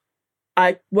do.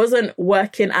 I wasn't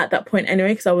working at that point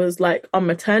anyway because I was like on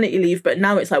maternity leave, but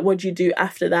now it's like, what do you do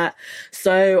after that?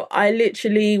 So I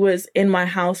literally was in my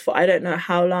house for I don't know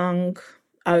how long.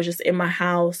 I was just in my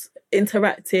house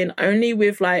interacting only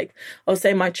with like, I'll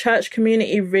say my church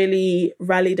community really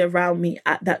rallied around me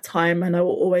at that time, and I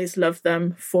will always love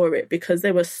them for it because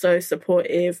they were so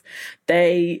supportive.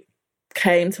 They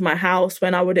came to my house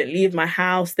when I wouldn't leave my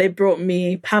house. They brought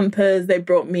me Pampers, they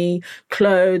brought me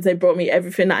clothes, they brought me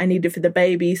everything that I needed for the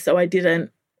baby. So I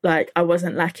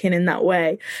wasn't lacking in that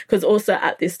way. Because also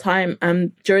at this time,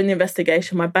 during the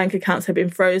investigation, my bank accounts had been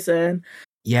frozen.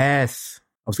 Yes.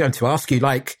 I was going to ask you,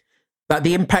 like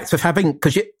the impact of having,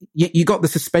 because you got the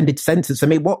suspended sentence. I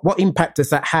mean, what impact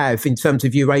does that have in terms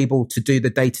of you able to do the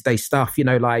day-to-day stuff,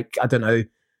 like, I don't know,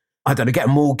 get a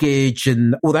mortgage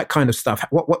and all that kind of stuff?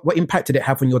 What impact did it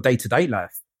have on your day-to-day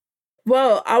life?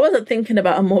 Well, I wasn't thinking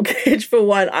about a mortgage for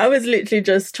one. I was literally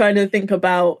just trying to think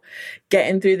about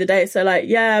getting through the day. So like,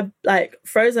 yeah, like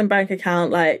frozen bank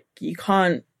account, like you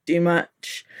can't do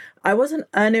much. I wasn't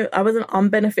on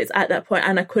benefits at that point,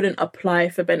 and I couldn't apply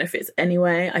for benefits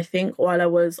anyway. I think while I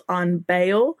was on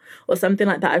bail or something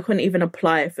like that, I couldn't even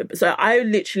apply for. So I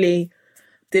literally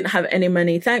didn't have any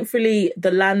money. Thankfully, the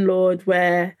landlord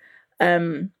where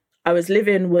I was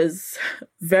living was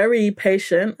very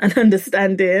patient and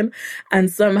understanding,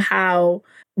 and somehow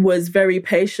was very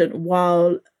patient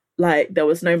while like there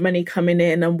was no money coming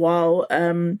in and while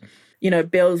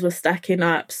bills were stacking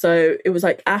up. So it was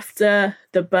like after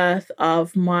the birth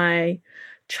of my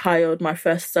child, my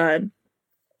first son,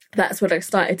 that's when I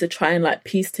started to try and like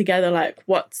piece together like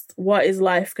what is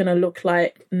life gonna look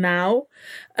like now?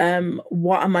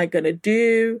 What am I gonna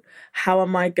do? How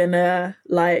am I gonna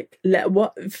like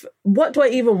what do I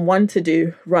even want to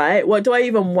do, right? What do I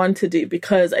even want to do?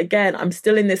 Because again, I'm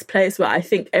still in this place where I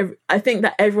think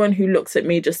that everyone who looks at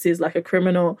me just sees like a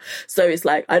criminal. So it's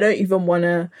like I don't even want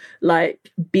to like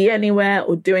be anywhere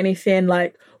or do anything.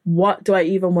 Like, what do I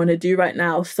even want to do right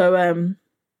now?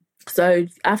 So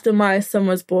after my son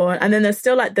was born, and then there's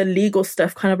still like the legal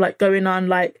stuff kind of like going on,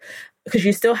 like, because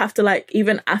you still have to like,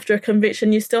 even after a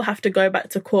conviction, you still have to go back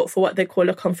to court for what they call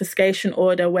a confiscation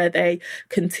order, where they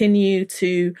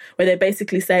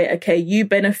basically say, okay, you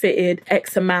benefited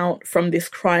X amount from this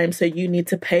crime, so you need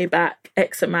to pay back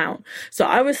X amount. So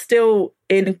I was still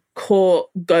in court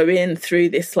going through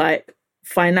this like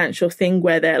financial thing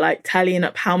where they're like tallying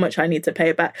up how much I need to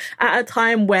pay back at a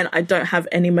time when I don't have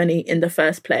any money in the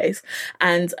first place.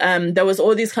 And there was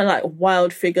all these kind of like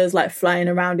wild figures like flying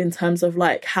around in terms of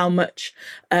like how much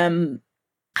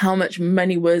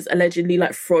money was allegedly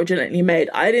like fraudulently made.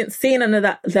 I didn't see none of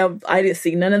that. I didn't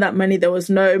see none of that money. There was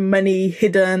no money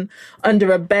hidden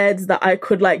under a bed that I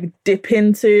could like dip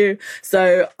into.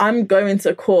 So I'm going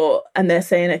to court and they're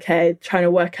saying, okay, trying to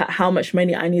work out how much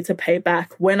money I need to pay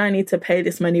back, when I need to pay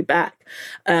this money back.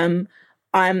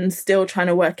 I'm still trying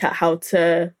to work out how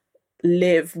to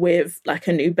live with like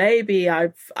a new baby.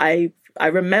 I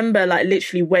remember like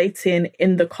literally waiting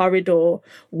in the corridor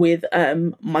with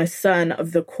my son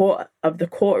of the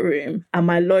courtroom, and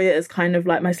my lawyer is kind of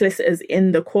like, my solicitor's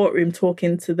in the courtroom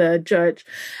talking to the judge,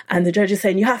 and the judge is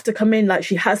saying, you have to come in, like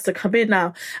she has to come in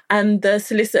now. And the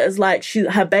solicitor's like,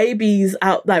 her baby's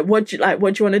out, like what do you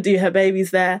want to do? Her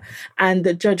baby's there. And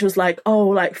the judge was like, oh,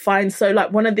 like fine. So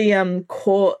like one of the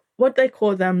court, what they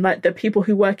call them, like the people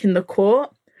who work in the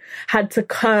court, had to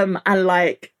come and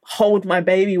like hold my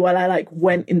baby while I like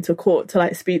went into court to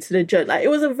like speak to the judge. Like it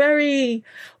was a very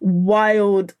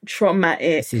wild,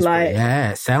 traumatic,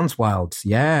 yeah, it sounds wild.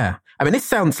 Yeah. I mean, this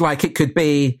sounds like it could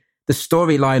be the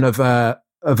storyline of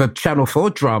a Channel 4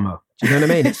 drama. Do you know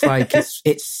what I mean? It's like,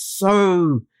 it's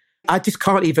so, I just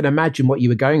can't even imagine what you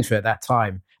were going through at that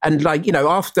time. And like,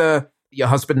 after your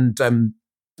husband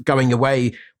going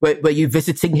away, were you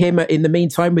visiting him in the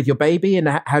meantime with your baby?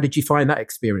 And how did you find that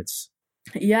experience?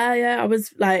 Yeah. I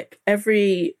was like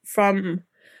from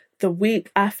the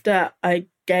week after I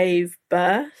gave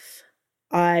birth,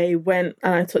 I went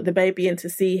and I took the baby in to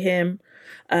see him.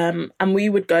 And we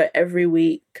would go every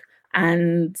week.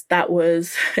 And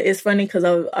it's funny because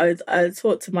I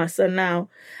talk to my son now.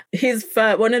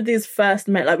 One of his first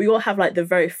like we all have like the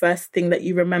very first thing that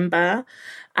you remember.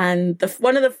 And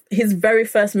his very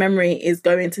first memory is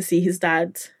going to see his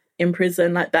dad in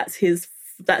prison. Like that's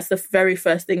the very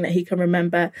first thing that he can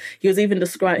remember. He was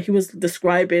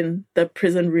describing the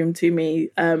prison room to me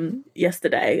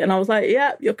yesterday, and I was like,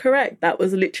 yeah, you're correct. That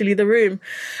was literally the room.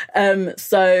 We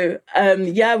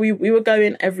were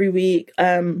going every week.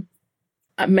 I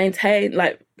maintained,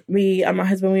 like, me and my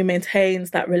husband, we maintained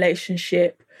that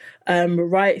relationship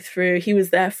right through. He was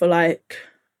there for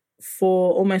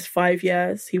almost 5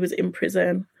 years. He was in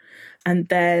prison. And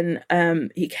then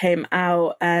he came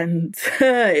out, and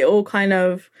it all kind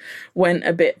of went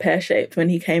a bit pear-shaped when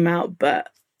he came out. But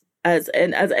as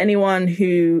anyone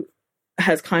who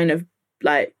has kind of,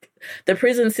 like, the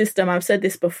prison system, I've said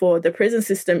this before, the prison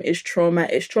system is trauma.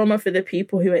 It's trauma for the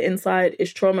people who are inside.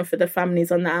 It's trauma for the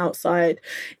families on the outside.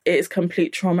 It is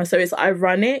complete trauma. So it's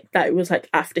ironic that it was like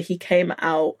after he came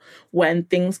out when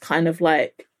things kind of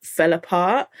like fell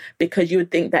apart, because you would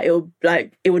think that it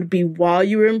would be while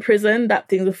you were in prison that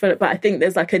things would fall apart. But I think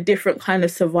there's like a different kind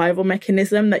of survival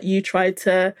mechanism that you try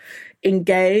to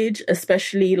engage,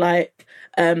 especially like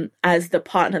as the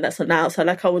partner that's on the outside.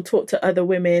 Like I would talk to other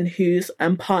women whose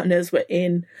partners were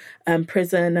in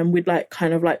prison, and we'd like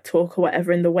kind of like talk or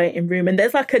whatever in the waiting room, and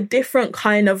there's like a different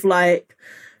kind of like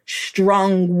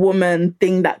strong woman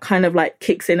thing that kind of like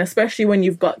kicks in, especially when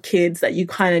you've got kids, that you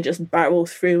kind of just barrel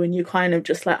through, and you kind of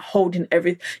just like holding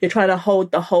everything. You're trying to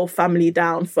hold the whole family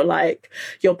down for like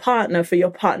your partner, for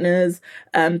your partner's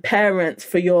parents,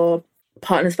 for your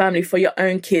partner's family, for your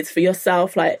own kids, for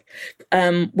yourself, like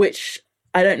which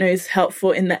I don't know is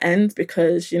helpful in the end,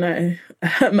 because, you know,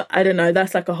 I don't know,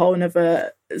 that's like a whole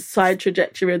nother side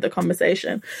trajectory of the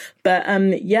conversation. But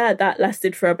that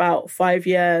lasted for about 5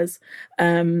 years.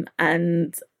 It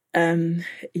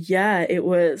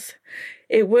was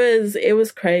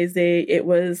crazy. It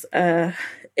was a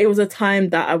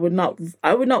time that I would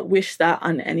not wish that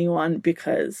on anyone,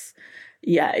 because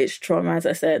it's trauma, as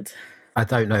I said. I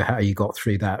don't know how you got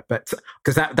through that, but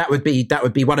because that would be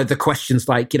one of the questions,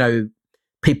 like, you know,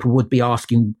 people would be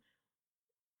asking,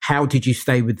 how did you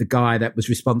stay with the guy that was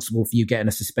responsible for you getting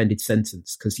a suspended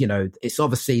sentence? Because, you know, it's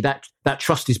obviously that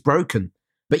trust is broken,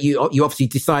 but you obviously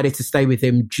decided to stay with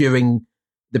him during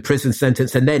the prison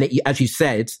sentence. And then, as you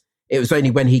said, it was only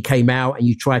when he came out and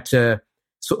you tried to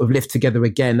sort of live together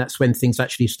again, that's when things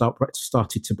actually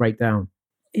started to break down.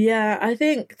 Yeah, I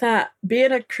think that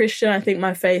being a Christian, I think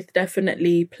my faith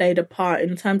definitely played a part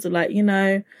in terms of, like, you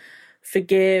know,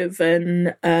 forgive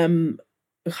and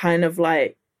kind of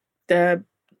like the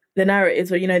narratives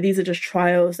where, you know, these are just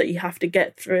trials that you have to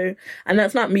get through. And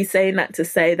that's not me saying that to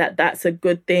say that that's a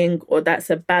good thing or that's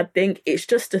a bad thing. It's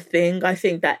just a thing. I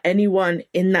think that anyone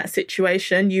in that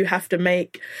situation, you have to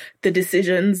make the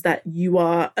decisions that you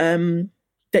are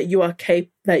that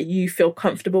you feel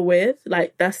comfortable with.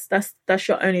 Like that's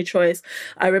your only choice.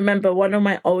 I remember one of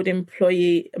my old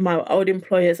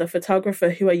employers, a photographer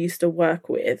who I used to work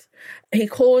with, he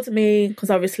called me because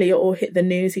obviously it all hit the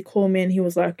news. He called me and he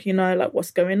was like, you know, like,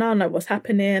 what's going on? Like, what's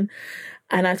happening?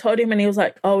 And I told him, and he was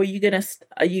like, oh, you're not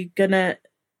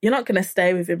gonna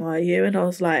stay with him, are you? And I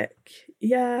was like,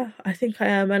 yeah, I think I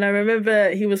am. And I remember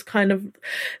he was kind of,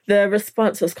 the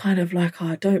response was kind of like,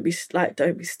 oh, don't be stupid.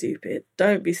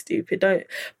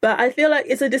 But I feel like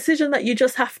it's a decision that you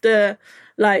just have to,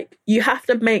 like, you have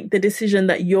to make the decision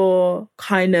that you're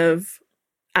kind of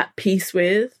at peace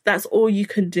with. That's all you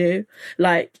can do.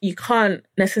 Like, you can't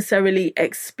necessarily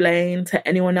explain to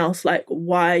anyone else, like,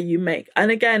 why you make,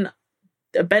 and again,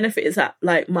 the benefit is that,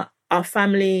 like, our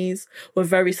families were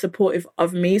very supportive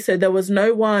of me. So there was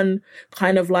no one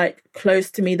kind of like close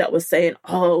to me that was saying,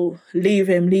 oh, leave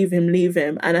him.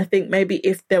 And I think maybe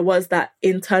if there was that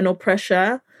internal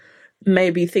pressure,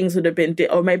 maybe things would have been,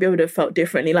 or maybe I would have felt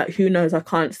differently. Like, who knows? I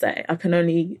can't say. I can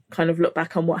only kind of look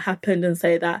back on what happened and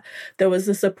say that there was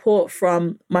a support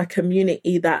from my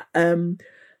community that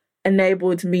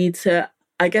enabled me to,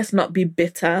 I guess, not be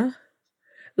bitter.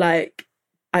 Like,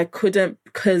 I couldn't,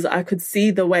 because I could see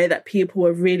the way that people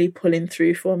were really pulling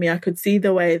through for me. I could see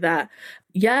the way that,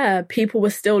 yeah, people were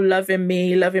still loving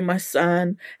me, loving my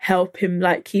son, helping,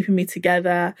 like, keeping me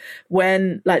together.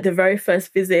 When, like, the very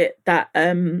first visit that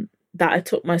I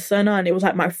took my son on, it was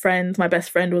like my best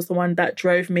friend was the one that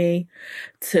drove me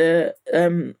to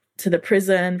the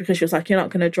prison, because she was like, you're not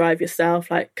going to drive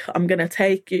yourself, like, I'm going to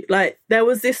take you. Like, there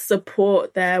was this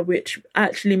support there which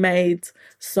actually made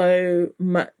so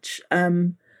much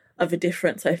of a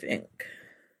difference, I think.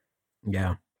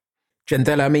 Yeah.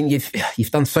 Jendella, I mean, you've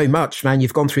done so much, man.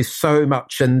 You've gone through so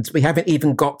much, and we haven't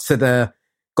even got to the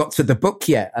book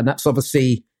yet, and that's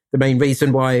obviously the main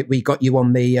reason why we got you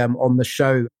on the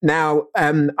show. Now,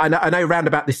 I know around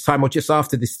about this time or just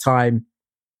after this time,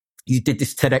 you did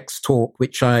this TEDx talk,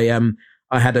 which I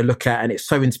I had a look at, and it's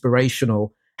so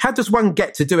inspirational. How does one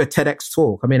get to do a TEDx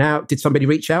talk? I mean, how did somebody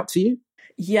reach out to you?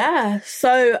 Yeah.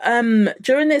 So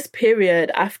during this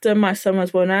period after my son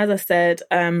was born, as I said,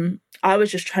 I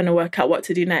was just trying to work out what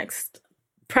to do next.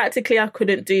 Practically, I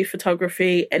couldn't do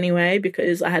photography anyway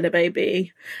because I had a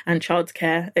baby and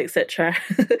childcare, etc.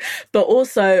 But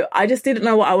also, I just didn't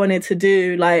know what I wanted to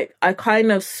do. Like, I kind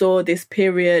of saw this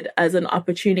period as an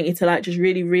opportunity to like just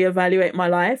really reevaluate my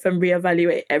life and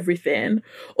reevaluate everything,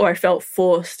 or I felt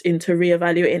forced into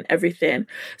reevaluating everything.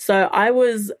 So I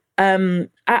was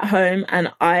at home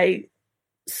and I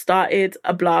started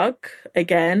a blog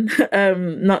again,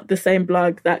 not the same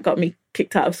blog that got me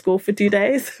kicked out of school for 2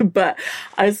 days, but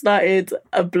I started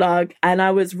a blog and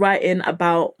I was writing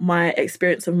about my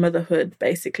experience of motherhood,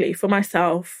 basically for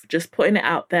myself, just putting it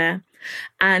out there.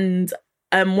 And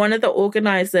one of the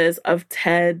organizers of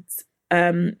TEDx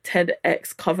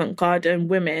Covent Garden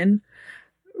Women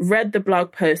read the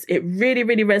blog post. It really,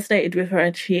 really resonated with her,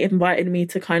 and she invited me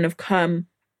to kind of come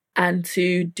and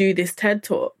to do this TED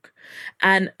talk.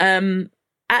 And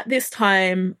at this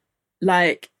time,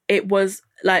 like, it was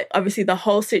like obviously the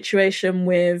whole situation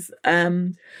with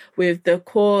the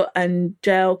court and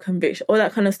jail conviction, all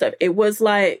that kind of stuff. It was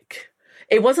like,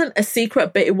 it wasn't a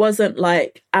secret, but it wasn't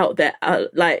like out there.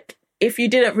 Like, if you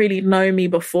didn't really know me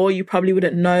before, you probably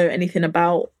wouldn't know anything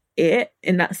about it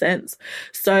in that sense.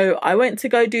 So I went to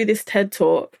go do this TED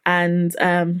talk, and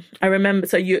I remember,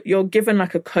 so you're given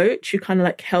like a coach who kind of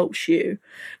like helps you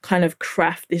kind of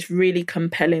craft this really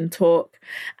compelling talk.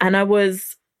 And I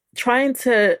was trying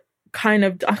to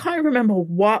I can't remember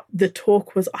what the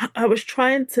talk was. I was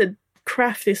trying to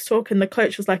craft this talk, and the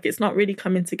coach was like, it's not really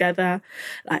coming together.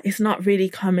 Like, it's not really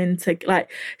coming to, like,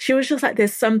 she was just like,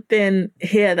 there's something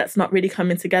here that's not really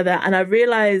coming together. And I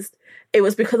realized it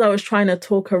was because I was trying to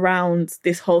talk around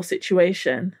this whole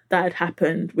situation that had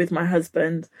happened with my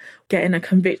husband getting a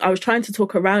conviction. I was trying to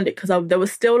talk around it because there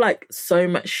was still like so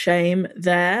much shame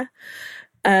there.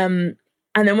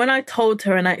 And then when I told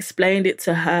her and I explained it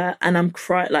to her, and I'm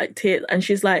crying like tears, and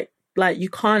she's like, you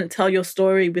can't tell your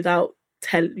story without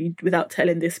telling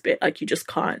this bit. Like, you just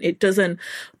can't. It doesn't,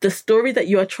 the story that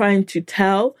you are trying to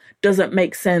tell doesn't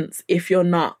make sense if you're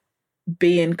not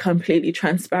being completely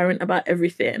transparent about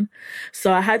everything.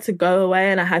 So I had to go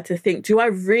away and I had to think, do I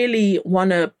really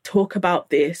want to talk about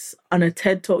this on a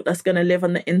TED talk that's going to live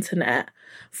on the internet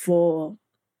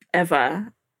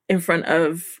forever in front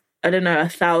of, I don't know,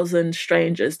 1,000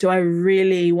 strangers? Do I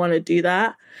really want to do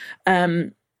that?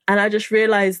 And I just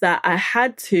realized that I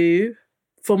had to,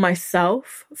 for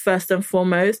myself, first and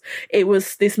foremost. It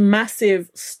was this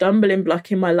massive stumbling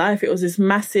block in my life. It was this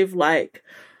massive, like,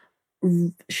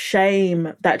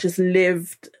 shame that just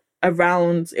lived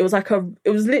around. It was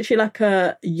literally like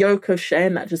a yoke of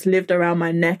shame that just lived around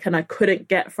my neck, and I couldn't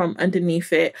get from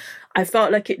underneath it. I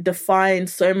felt like it defined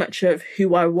so much of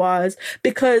who I was,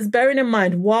 because bearing in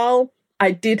mind, while I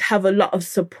did have a lot of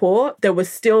support, there was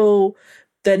still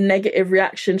the negative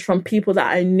reactions from people that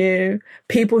I knew,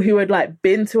 people who had like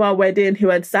been to our wedding, who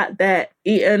had sat there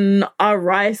eaten our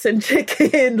rice and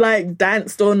chicken, like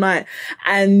danced all night.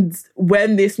 And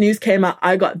when this news came out,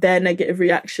 I got their negative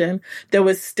reaction. There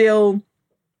was still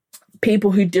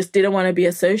people who just didn't want to be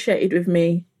associated with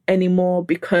me anymore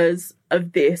because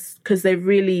of this, because they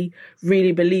really,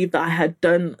 really believed that I had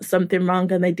done something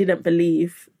wrong, and they didn't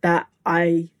believe that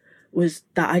I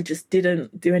just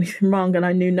didn't do anything wrong and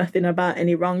I knew nothing about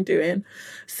any wrongdoing.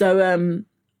 So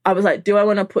I was like, do I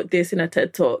want to put this in a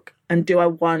TED talk? And do I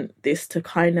want this to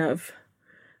kind of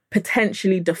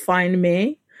potentially define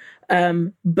me?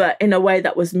 But in a way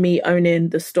that was me owning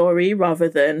the story, rather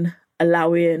than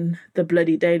allowing the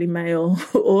bloody Daily Mail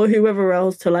or whoever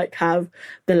else to like have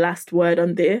the last word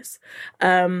on this.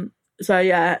 So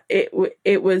yeah,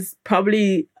 it was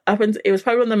probably one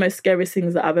of the most scariest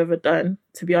things that I've ever done,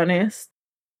 to be honest.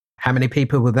 How many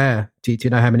people were there? Do you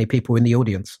know how many people were in the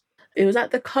audience? It was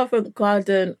at the Covent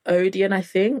Garden Odeon, I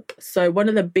think. So one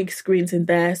of the big screens in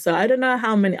there. So I don't know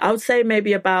how many. I would say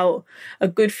maybe about a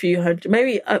good few hundred,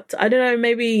 maybe up to, I don't know,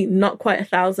 maybe not quite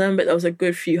 1,000, but there was a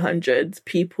good few hundred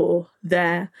people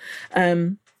there.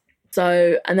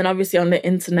 So, and then obviously on the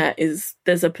internet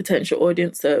there's a potential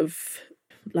audience of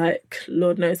like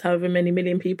Lord knows however many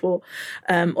million people,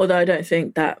 although I don't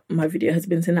think that my video has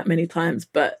been seen that many times,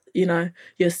 but you know,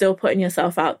 you're still putting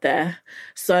yourself out there.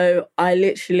 So I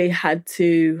literally had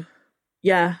to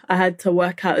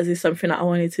work out, is this something that I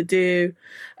wanted to do?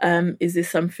 Is this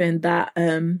something that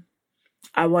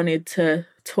I wanted to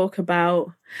talk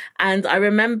about? And I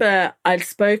remember I'd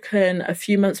spoken a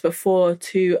few months before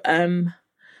to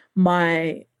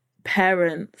my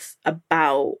parents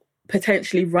about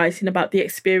potentially writing about the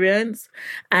experience.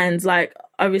 And like,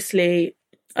 obviously,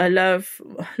 I love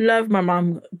my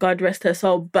mum, God rest her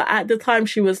soul. But at the time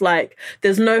she was like,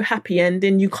 there's no happy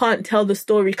ending. You can't tell the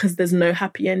story because there's no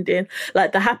happy ending.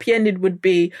 Like the happy ending would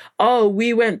be, oh,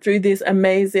 we went through this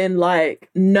amazing, like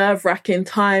nerve-wracking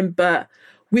time, but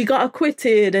we got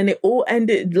acquitted and it all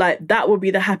ended. Like that would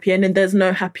be the happy ending. There's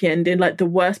no happy ending. Like the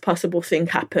worst possible thing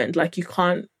happened. Like you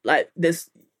can't, like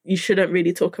you shouldn't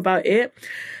really talk about it.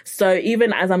 So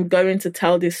even as I'm going to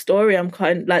tell this story, I'm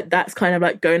kind of like, that's kind of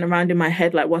like going around in my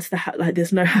head, like what's the like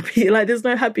there's no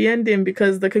happy ending,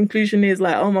 because the conclusion is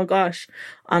like, oh my gosh,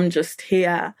 I'm just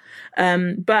here.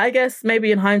 But I guess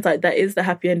maybe in hindsight that is the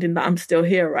happy ending, that I'm still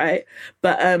here, right?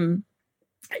 But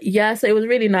yeah, so it was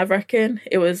really nerve-wracking.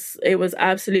 It was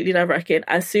absolutely nerve-wracking.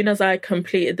 As soon as I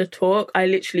completed the talk, I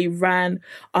literally ran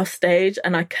off stage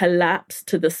and I collapsed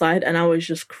to the side and I was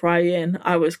just crying.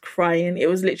 I was crying. It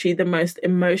was literally the most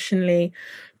emotionally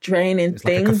draining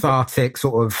thing. Like a cathartic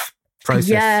sort of process.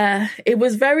 Yeah, it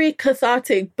was very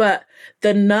cathartic, but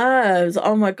the nerves,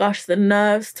 oh my gosh, the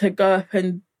nerves to go up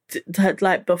and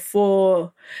like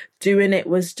before doing it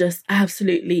was just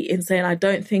absolutely insane. I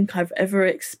don't think I've ever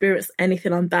experienced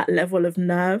anything on that level of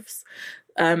nerves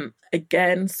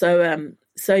again. So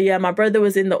yeah, my brother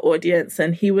was in the audience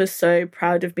and he was so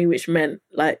proud of me, which meant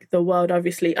like the world.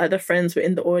 Obviously other friends were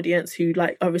in the audience who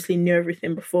like obviously knew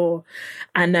everything before.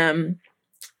 And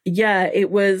yeah,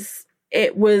 it was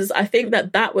I think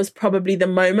that was probably the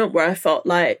moment where I felt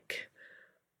like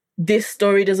this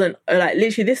story doesn't, like,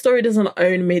 literally, this story doesn't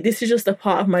own me. This is just a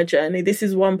part of my journey. This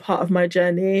is one part of my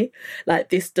journey. Like,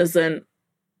 this doesn't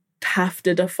have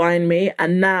to define me.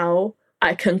 And now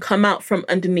I can come out from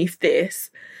underneath this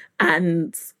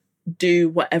and do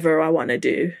whatever I want to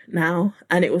do now.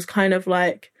 And it was kind of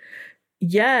like,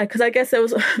 yeah, because I guess there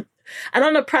was, and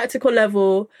on a practical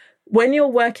level, when you're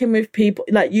working with people,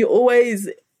 like,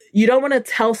 you don't want to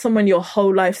tell someone your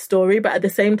whole life story, but at the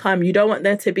same time, you don't want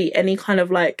there to be any kind of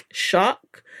like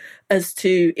shock as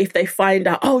to if they find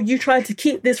out, oh, you tried to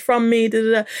keep this from me. Da,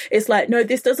 da, da. It's like, no,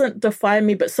 this doesn't define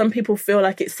me. But some people feel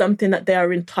like it's something that they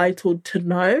are entitled to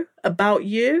know about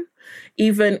you.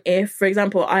 Even if, for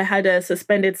example, I had a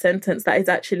suspended sentence that is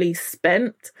actually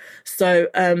spent. So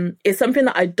it's something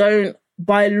that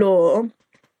by law,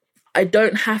 I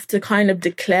don't have to kind of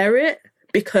declare it,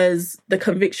 because the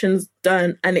conviction's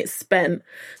done and it's spent.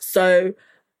 So,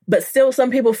 but still some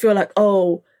people feel like,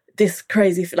 oh, this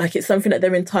crazy, like it's something that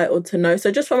they're entitled to know. So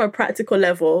just from a practical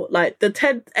level, like the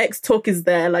TEDx talk is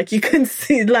there, like you can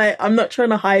see, like, I'm not trying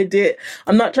to hide it.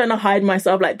 I'm not trying to hide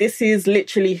myself. Like this is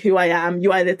literally who I am.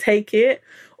 You either take it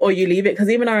or you leave it. Because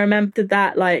even I remember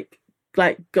that, like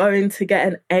going to get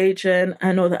an agent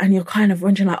and all that, and you're kind of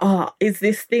wondering like, oh, is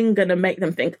this thing gonna make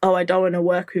them think, oh, I don't want to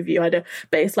work with you? I don't.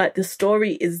 But it's like the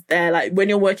story is there. Like when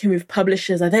you're working with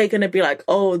publishers, are they gonna be like,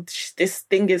 oh, this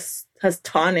thing has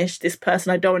tarnished this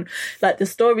person? I don't. Like the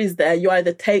story's there. You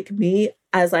either take me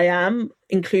as I am,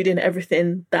 including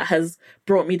everything that has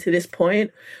brought me to this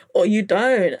point, or you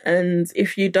don't. And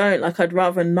if you don't, like, I'd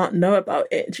rather not know about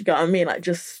it. Do you get what I mean? Like,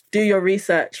 just do your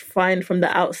research, find from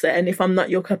the outset. And if I'm not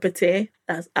your cup of tea,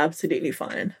 that's absolutely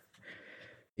fine.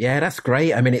 Yeah, that's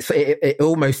great. I mean, it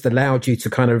almost allowed you to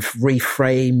kind of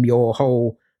reframe your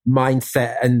whole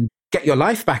mindset and get your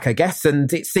life back, I guess.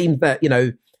 And it seemed that,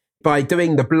 by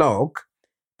doing the blog,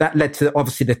 that led to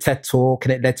obviously the TED Talk,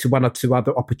 and it led to one or two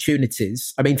other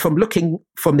opportunities. I mean, from looking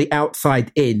from the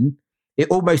outside in, it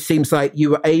almost seems like you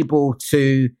were able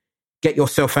to get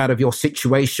yourself out of your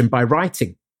situation by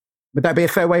writing. Would that be a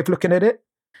fair way of looking at it?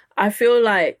 I feel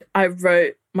like I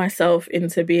wrote myself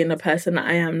into being the person that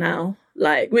I am now,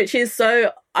 like, which is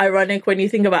so ironic when you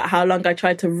think about how long I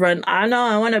tried to run. I know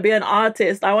I want to be an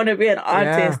artist. Yeah.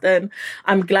 And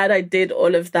I'm glad I did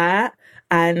all of that.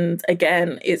 And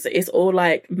again, it's all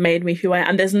like made me who I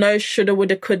am. There's no shoulda,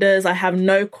 woulda, couldas. I have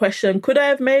no question. Could I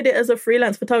have made it as a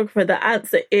freelance photographer? The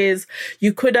answer is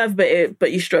you could have,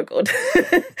 but you struggled.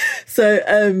 So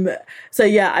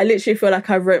yeah, I literally feel like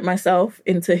I wrote myself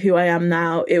into who I am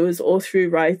now. It was all through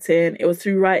writing. It was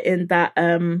through writing that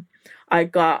I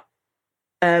got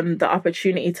the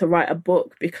opportunity to write a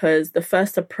book, because the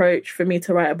first approach for me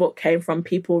to write a book came from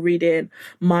people reading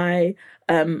my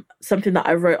something that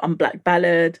I wrote on Black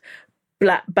Ballad.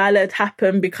 Black Ballad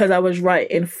happened because I was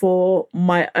writing for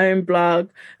my own blog,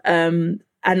 and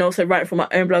also writing for my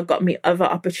own blog got me other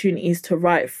opportunities to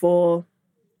write for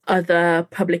other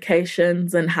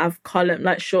publications and have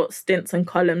short stints and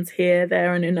columns here,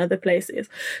 there, and in other places.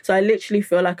 So I literally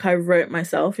feel like I wrote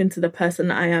myself into the person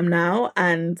that I am now,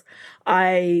 and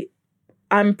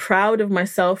I'm proud of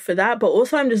myself for that. But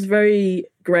also I'm just very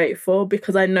grateful,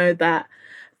 because I know that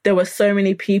there were so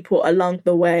many people along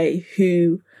the way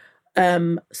who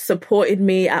supported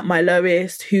me at my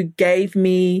lowest, who gave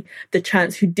me the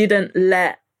chance, who didn't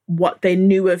let what they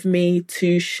knew of me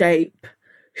to shape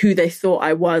who they thought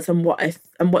I was and what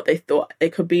they thought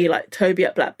it could be. Like Toby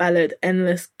at Black Ballad,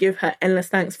 give her endless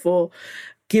thanks for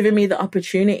giving me the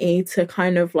opportunity to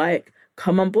kind of like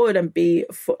come on board and be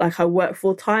like, I work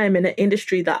full time in an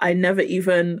industry that I never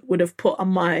even would have put on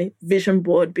my vision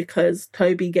board because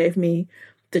Toby gave me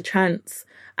the chance.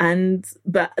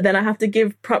 But then I have to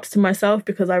give props to myself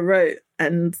because I wrote,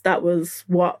 and that was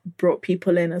what brought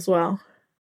people in as well.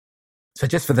 So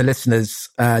just for the listeners,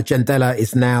 Jendella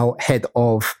is now head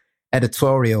of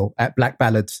editorial at Black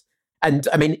Ballad. And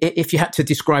I mean, if you had to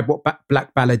describe what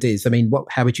Black Ballad is, I mean,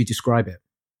 how would you describe it?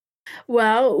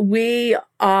 Well, we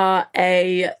are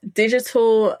a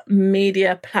digital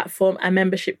media platform and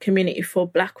membership community for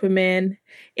Black women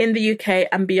in the UK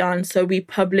and beyond. So we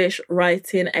publish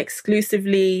writing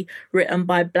exclusively written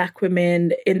by Black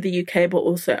women in the UK, but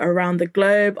also around the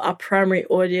globe. Our primary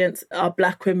audience are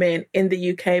Black women in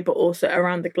the UK, but also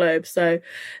around the globe. So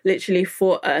literally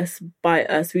for us, by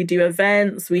us, we do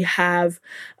events, we have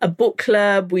a book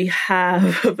club, we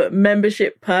have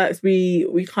membership perks.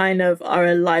 We kind of are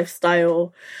a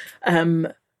lifestyle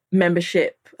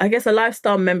membership, I guess a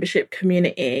lifestyle membership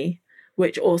community,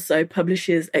 which also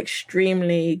publishes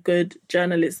extremely good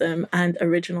journalism and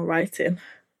original writing.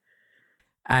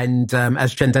 And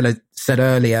as Jendella said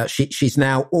earlier, she's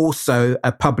now also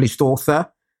a published author.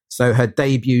 So her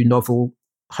debut novel,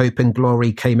 Hope and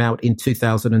Glory, came out in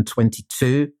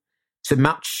 2022 to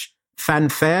much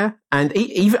fanfare. And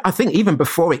I think even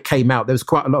before it came out, there was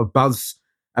quite a lot of buzz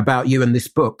about you and this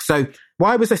book. So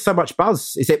why was there so much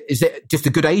buzz? Is it just a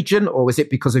good agent, or was it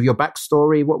because of your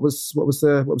backstory? What was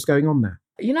going on there?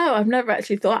 You know, I've never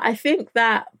actually thought. I think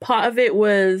that part of it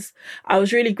was I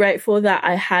was really grateful that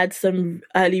I had some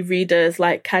early readers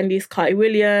like Candice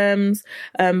Carty-Williams,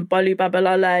 Bolu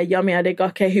Babalola, Yomi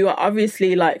Adegoke, who are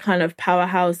obviously like kind of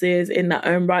powerhouses in their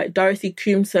own right. Dorothy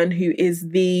Coomson, who is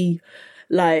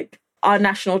our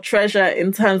national treasure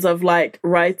in terms of like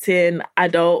writing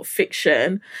adult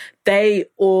fiction. They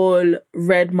all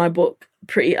read my book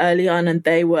pretty early on and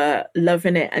they were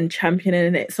loving it and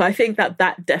championing it. So I think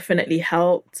that definitely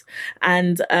helped.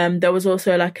 And there was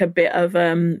also like a bit of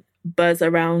buzz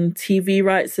around TV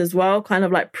rights as well, kind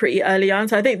of like pretty early on.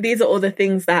 So I think these are all the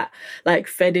things that like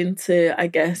fed into, I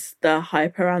guess, the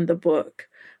hype around the book.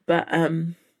 But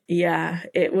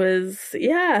it was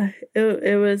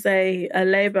a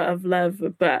labor of love,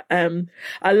 but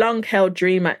a long-held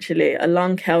dream, actually, a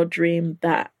long-held dream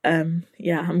that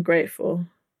I'm grateful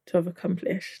to have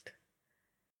accomplished.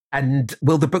 And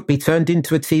will the book be turned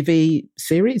into a TV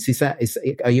series?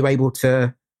 Are you able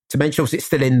to mention, or is it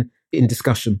still in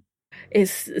discussion?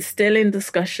 It's still in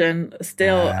discussion.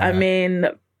 I mean,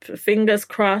 fingers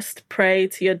crossed, pray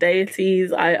to your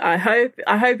deities. I hope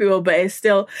it will, but it's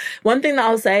still, one thing that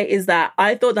I'll say is that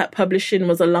I thought that publishing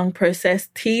was a long process.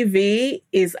 TV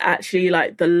is actually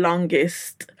like the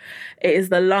longest. It is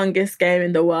the longest game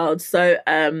in the world. So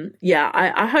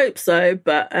I hope so,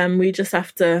 but we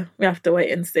have to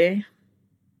wait and see.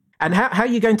 And how are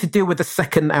you going to deal with the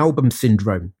second album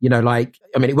syndrome? You know, like,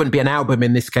 I mean, it wouldn't be an album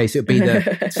in this case, it would be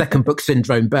the second book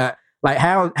syndrome, but like,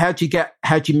 how do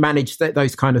you manage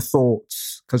those kind of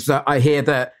thoughts? Because I hear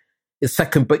that the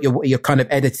second book, you're kind of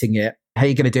editing it. How are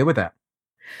you going to deal with that?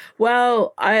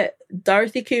 Well,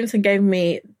 Dorothy Coomson gave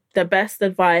me the best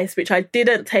advice, which I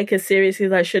didn't take as seriously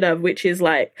as I should have, which is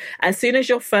like, as soon as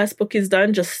your first book is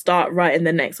done, just start writing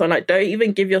the next one. Like, don't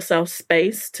even give yourself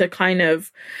space to kind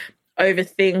of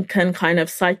overthink and kind of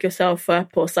psych yourself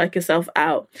up or psych yourself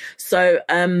out. So,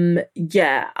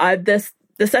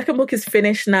 the second book is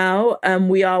finished now.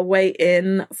 We are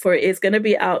waiting for it. It's going to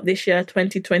be out this year,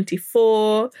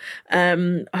 2024.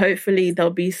 Hopefully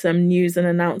there'll be some news and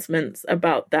announcements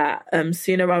about that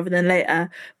sooner rather than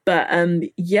later. But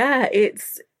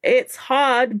it's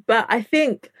hard. But I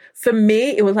think for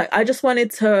me, it was like, I just wanted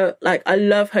to, like, I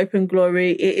love Hope and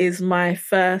Glory. It is my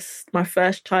first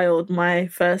child, my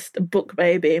first book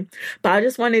baby. But I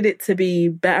just wanted it to be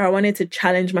better. I wanted to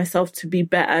challenge myself to be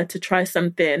better, to try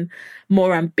something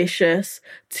more ambitious,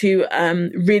 to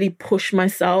really push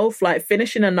myself. Like,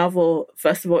 finishing a novel,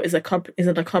 first of all, is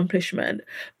an accomplishment.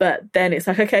 But then it's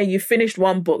like, okay, you finished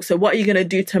one book. So what are you going to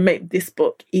do to make this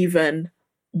book even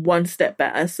one step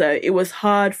better? So it was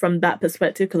hard from that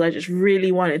perspective because I just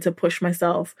really wanted to push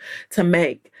myself to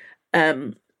make,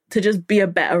 to just be a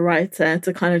better writer,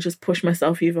 to kind of just push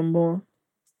myself even more.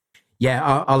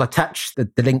 Yeah, I'll attach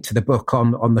the link to the book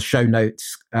on the show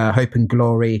notes, Hope and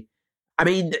Glory. I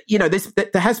mean,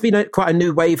 there has been quite a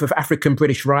new wave of African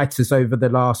British writers over the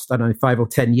last, I don't know, 5 or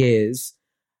 10 years.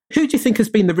 Who do you think has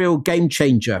been the real game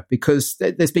changer? Because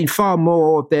there's been far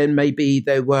more than maybe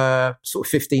there were sort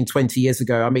of 15, 20 years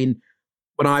ago. I mean,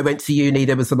 when I went to uni,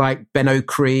 there was like Ben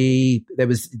Okri, there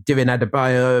was Dirin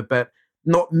Adebayo, but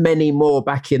not many more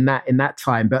back in that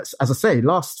time. But as I say,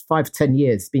 last 5, 10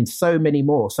 years, been so many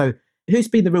more. So who's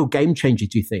been the real game changer,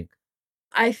 do you think?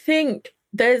 I think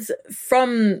there's,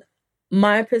 from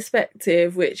my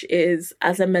perspective, which is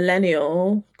as a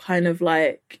millennial, kind of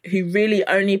like who really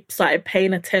only started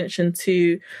paying attention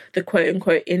to the quote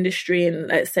unquote industry in,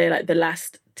 let's say, like the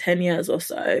last 10 years or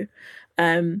so.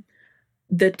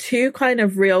 The two kind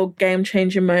of real game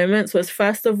changing moments was,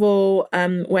 first of all,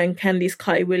 when Candice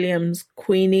Carty-Williams'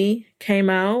 Queenie came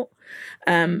out.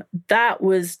 That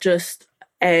was just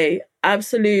a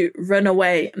absolute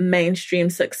runaway mainstream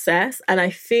success. And I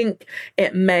think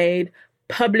it made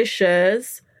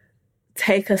publishers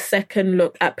take a second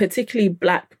look at particularly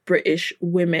Black British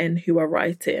women who are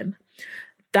writing.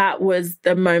 That was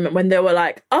the moment when they were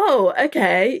like, oh,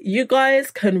 okay, you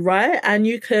guys can write and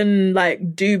you can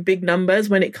like do big numbers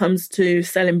when it comes to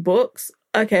selling books.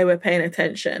 Okay, we're paying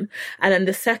attention. And then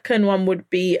the second one would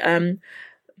be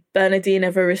Bernardine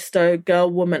Evaristo,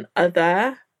 Girl, Woman,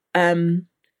 Other.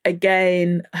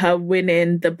 Again, her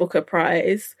winning the Booker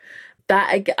Prize.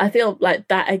 That, I feel like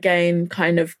that again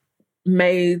kind of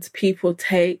made people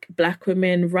take Black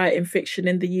women writing fiction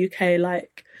in the UK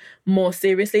like more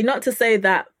seriously. Not to say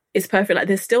that it's perfect, like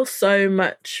there's still so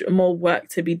much more work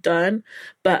to be done,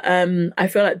 but I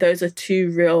feel like those are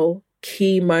two real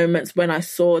key moments when I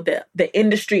saw the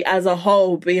industry as a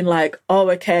whole being like, oh,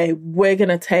 okay, we're going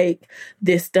to take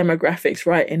this demographics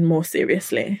writing more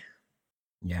seriously.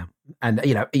 Yeah. And,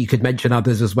 you could mention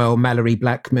others as well, Mallory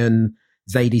Blackman,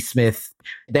 Zadie Smith.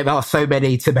 There are so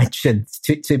many to mention,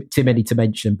 too many to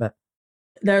mention, but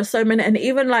there are so many. And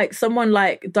even like someone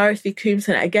like Dorothy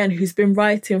Coomson, again, who's been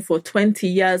writing for 20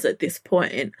 years at this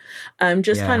point, kind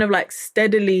of like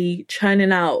steadily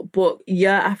churning out book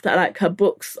year after, like her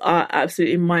books are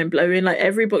absolutely mind blowing. Like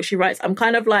every book she writes, I'm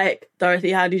kind of like,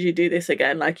 Dorothy, how did you do this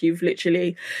again? Like you've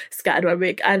literally scattered my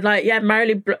week. And like, yeah,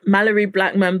 Mallory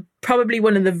Blackman, probably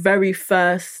one of the very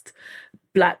first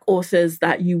Black authors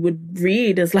that you would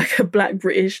read as like a Black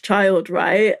British child,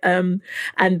 right? And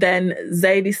then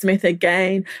Zadie Smith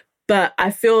again. But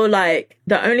I feel like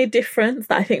the only difference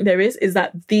that I think there is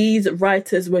that these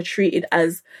writers were treated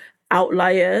as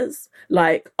outliers.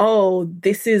 Like, oh,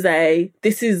 this is a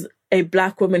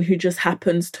Black woman who just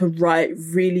happens to write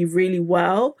really, really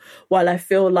well. While I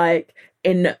feel like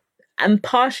and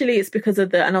partially it's because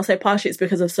of and I'll say partially it's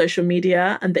because of social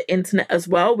media and the internet as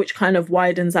well, which kind of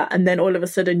widens that. And then all of a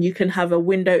sudden you can have a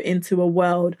window into a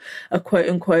world, a quote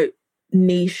unquote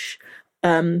niche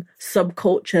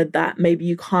subculture that maybe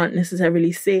you can't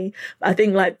necessarily see. I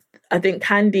think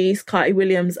Candice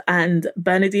Carty-Williams and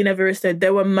Bernardine Evaristo,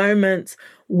 there were moments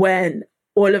when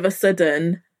all of a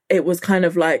sudden it was kind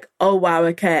of like, oh wow,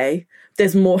 okay,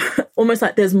 there's more, almost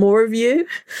like there's more of you,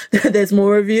 there's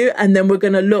more of you. And then we're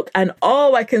going to look and,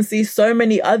 oh, I can see so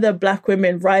many other Black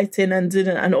women writing and doing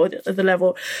an audience at the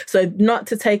level. So not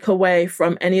to take away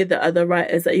from any of the other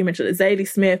writers that you mentioned, Zadie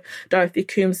Smith, Dorothy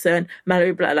Coomson,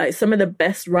 Mallory Black, like some of the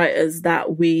best writers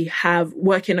that we have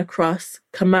working across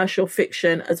commercial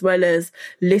fiction as well as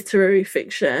literary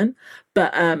fiction.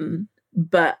 But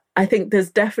I think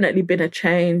there's definitely been a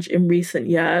change in recent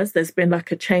years. There's been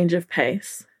like a change of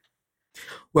pace.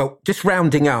 Well, just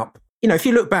rounding up, if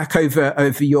you look back over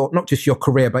your, not just your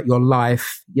career, but your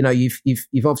life,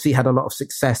 you've obviously had a lot of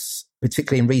success,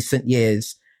 particularly in recent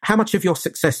years. How much of your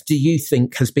success do you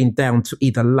think has been down to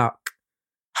either luck,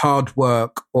 hard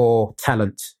work, or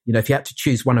talent? If you had to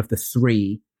choose one of the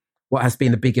three, what has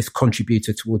been the biggest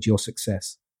contributor towards your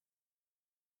success?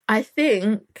 I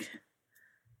think,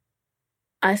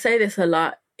 I say this a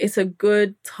lot, it's a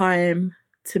good time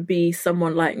to be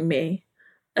someone like me,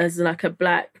 as like a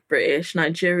Black British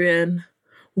Nigerian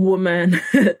woman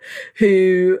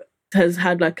who has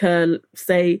had like a,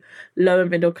 say, lower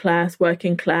middle class,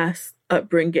 working class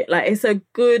upbringing. Like it's a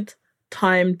good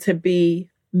time to be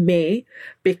me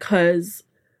because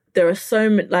there are so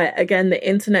many, like again, the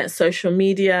internet, social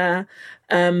media,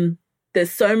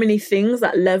 there's so many things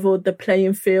that leveled the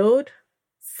playing field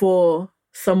for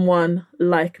someone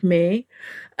like me.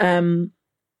 So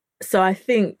I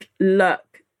think luck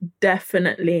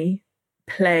definitely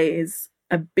plays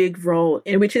a big role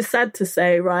in, which is sad to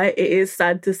say, right? It is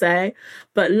sad to say,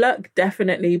 but luck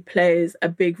definitely plays a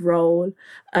big role.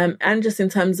 And just in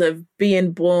terms of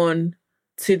being born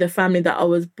to the family that I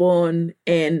was born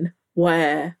in,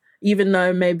 where even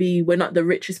though maybe we're not the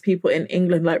richest people in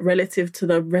England, like relative to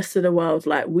the rest of the world,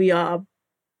 like we are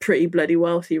pretty bloody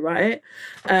wealthy, right?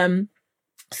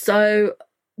 So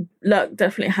luck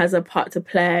definitely has a part to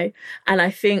play. And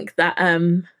I think that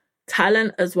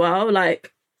talent as well,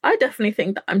 like I definitely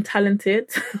think that I'm talented.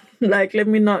 Like, let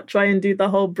me not try and do the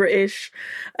whole British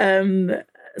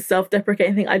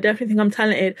self-deprecating thing. I definitely think I'm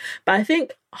talented, but I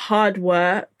think hard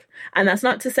work, and that's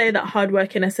not to say that hard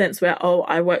work in a sense where, oh,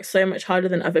 I work so much harder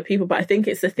than other people, but I think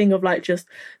it's the thing of like just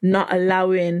not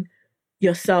allowing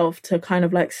yourself to kind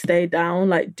of like stay down,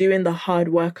 like doing the hard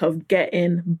work of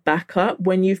getting back up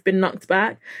when you've been knocked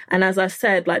back. And as I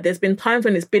said, like there's been times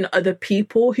when it's been other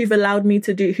people who've allowed me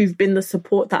to do, who've been the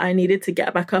support that I needed to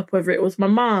get back up, whether it was my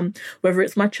mom, whether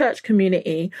it's my church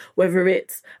community, whether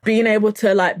it's being able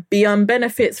to like be on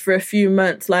benefits for a few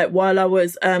months, like while I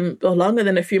was, or longer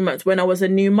than a few months when I was a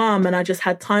new mom and I just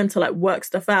had time to like work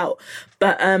stuff out.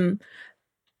 But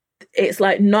it's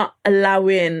like not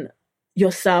allowing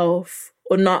yourself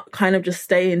or not kind of just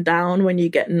staying down when you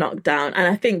get knocked down. And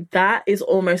I think that is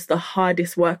almost the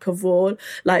hardest work of all.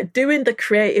 Like doing the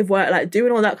creative work, like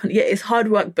doing all that, yeah, it's hard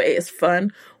work, but it is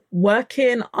fun.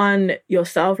 Working on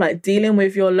yourself, like dealing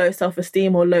with your low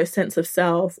self-esteem or low sense of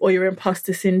self or your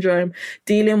imposter syndrome,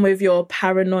 dealing with your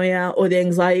paranoia or the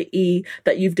anxiety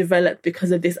that you've developed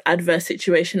because of this adverse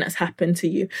situation that's happened to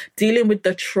you, dealing with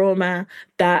the trauma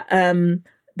that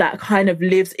that kind of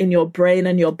lives in your brain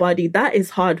and your body, that is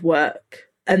hard work.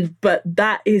 But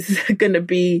that is going to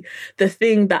be the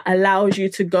thing that allows you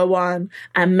to go on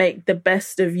and make the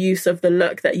best of use of the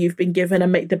luck that you've been given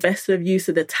and make the best of use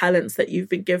of the talents that you've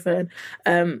been given.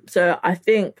 So I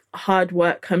think hard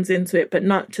work comes into it, but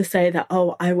not to say that,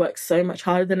 oh, I work so much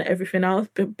harder than everything else,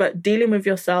 but dealing with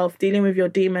yourself, dealing with your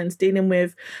demons, dealing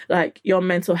with like your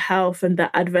mental health and the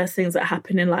adverse things that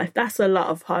happen in life, that's a lot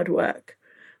of hard work.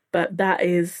 But that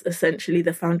is essentially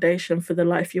the foundation for the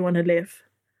life you want to live.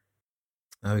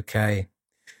 Okay,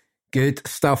 good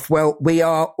stuff. Well, we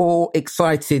are all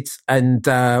excited and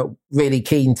really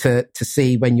keen to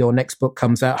see when your next book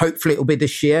comes out. Hopefully it'll be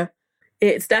this year.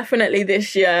 It's definitely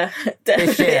this year.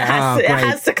 This year. It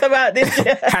has to come out this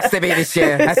year. Has to be this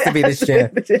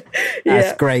year. Yeah.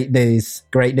 That's great news.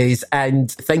 Great news.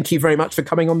 And thank you very much for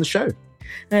coming on the show.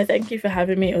 No, thank you for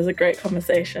having me. It was a great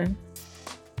conversation.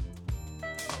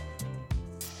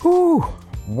 Whew,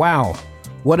 wow.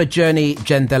 What a journey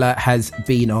Jendella has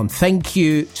been on. Thank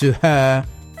you to her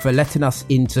for letting us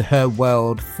into her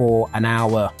world for an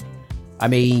hour. I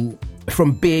mean,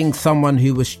 from being someone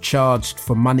who was charged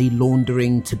for money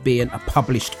laundering to being a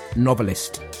published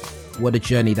novelist, what a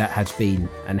journey that has been,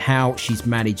 and how she's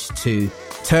managed to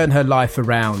turn her life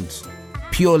around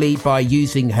purely by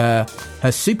using her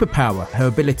superpower, her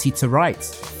ability to write.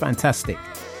 Fantastic.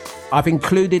 I've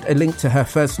included a link to her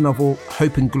first novel,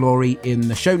 Hope and Glory, in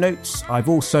the show notes. I've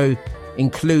also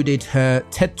included her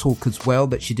TED Talk as well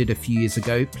that she did a few years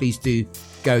ago. Please do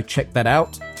go check that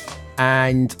out.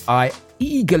 And I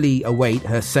eagerly await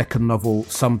her second novel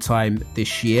sometime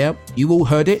this year. You all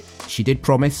heard it. She did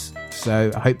promise.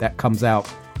 So I hope that comes out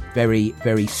very,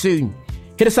 very soon.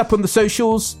 Hit us up on the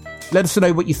socials. Let us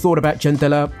know what you thought about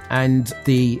Jendella and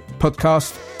the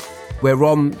podcast. We're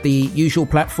on the usual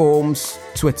platforms,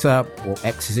 Twitter, or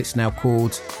X as it's now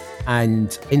called, and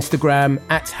Instagram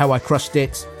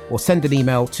 @HowICrushedIt, or send an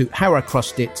email to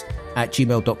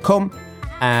howicrushedit@gmail.com,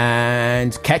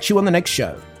 and catch you on the next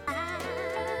show.